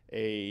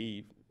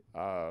a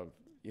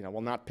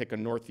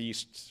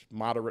Northeast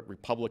moderate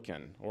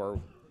Republican, or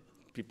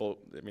people.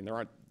 I mean, there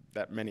aren't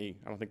that many.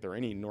 I don't think there are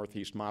any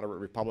Northeast moderate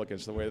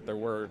Republicans the way that there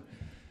were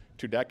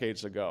 2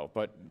 decades ago.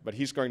 But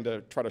he's going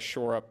to try to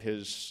shore up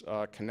his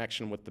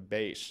connection with the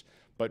base,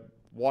 but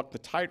walk the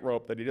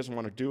tightrope that he doesn't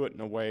want to do it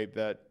in a way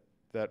that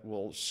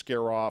will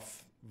scare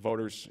off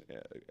voters,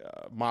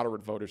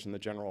 moderate voters in the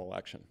general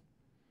election.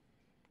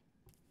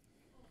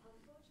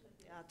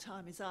 Unfortunately, our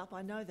time is up.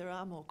 I know there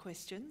are more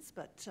questions,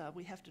 but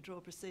we have to draw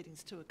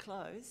proceedings to a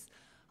close.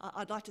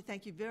 I'd like to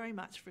thank you very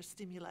much for a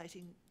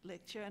stimulating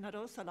lecture, and I'd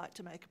also like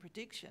to make a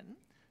prediction,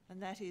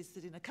 and that is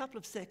that in a couple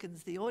of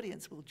seconds the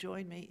audience will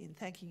join me in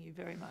thanking you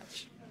very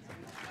much.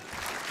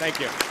 Thank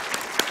you.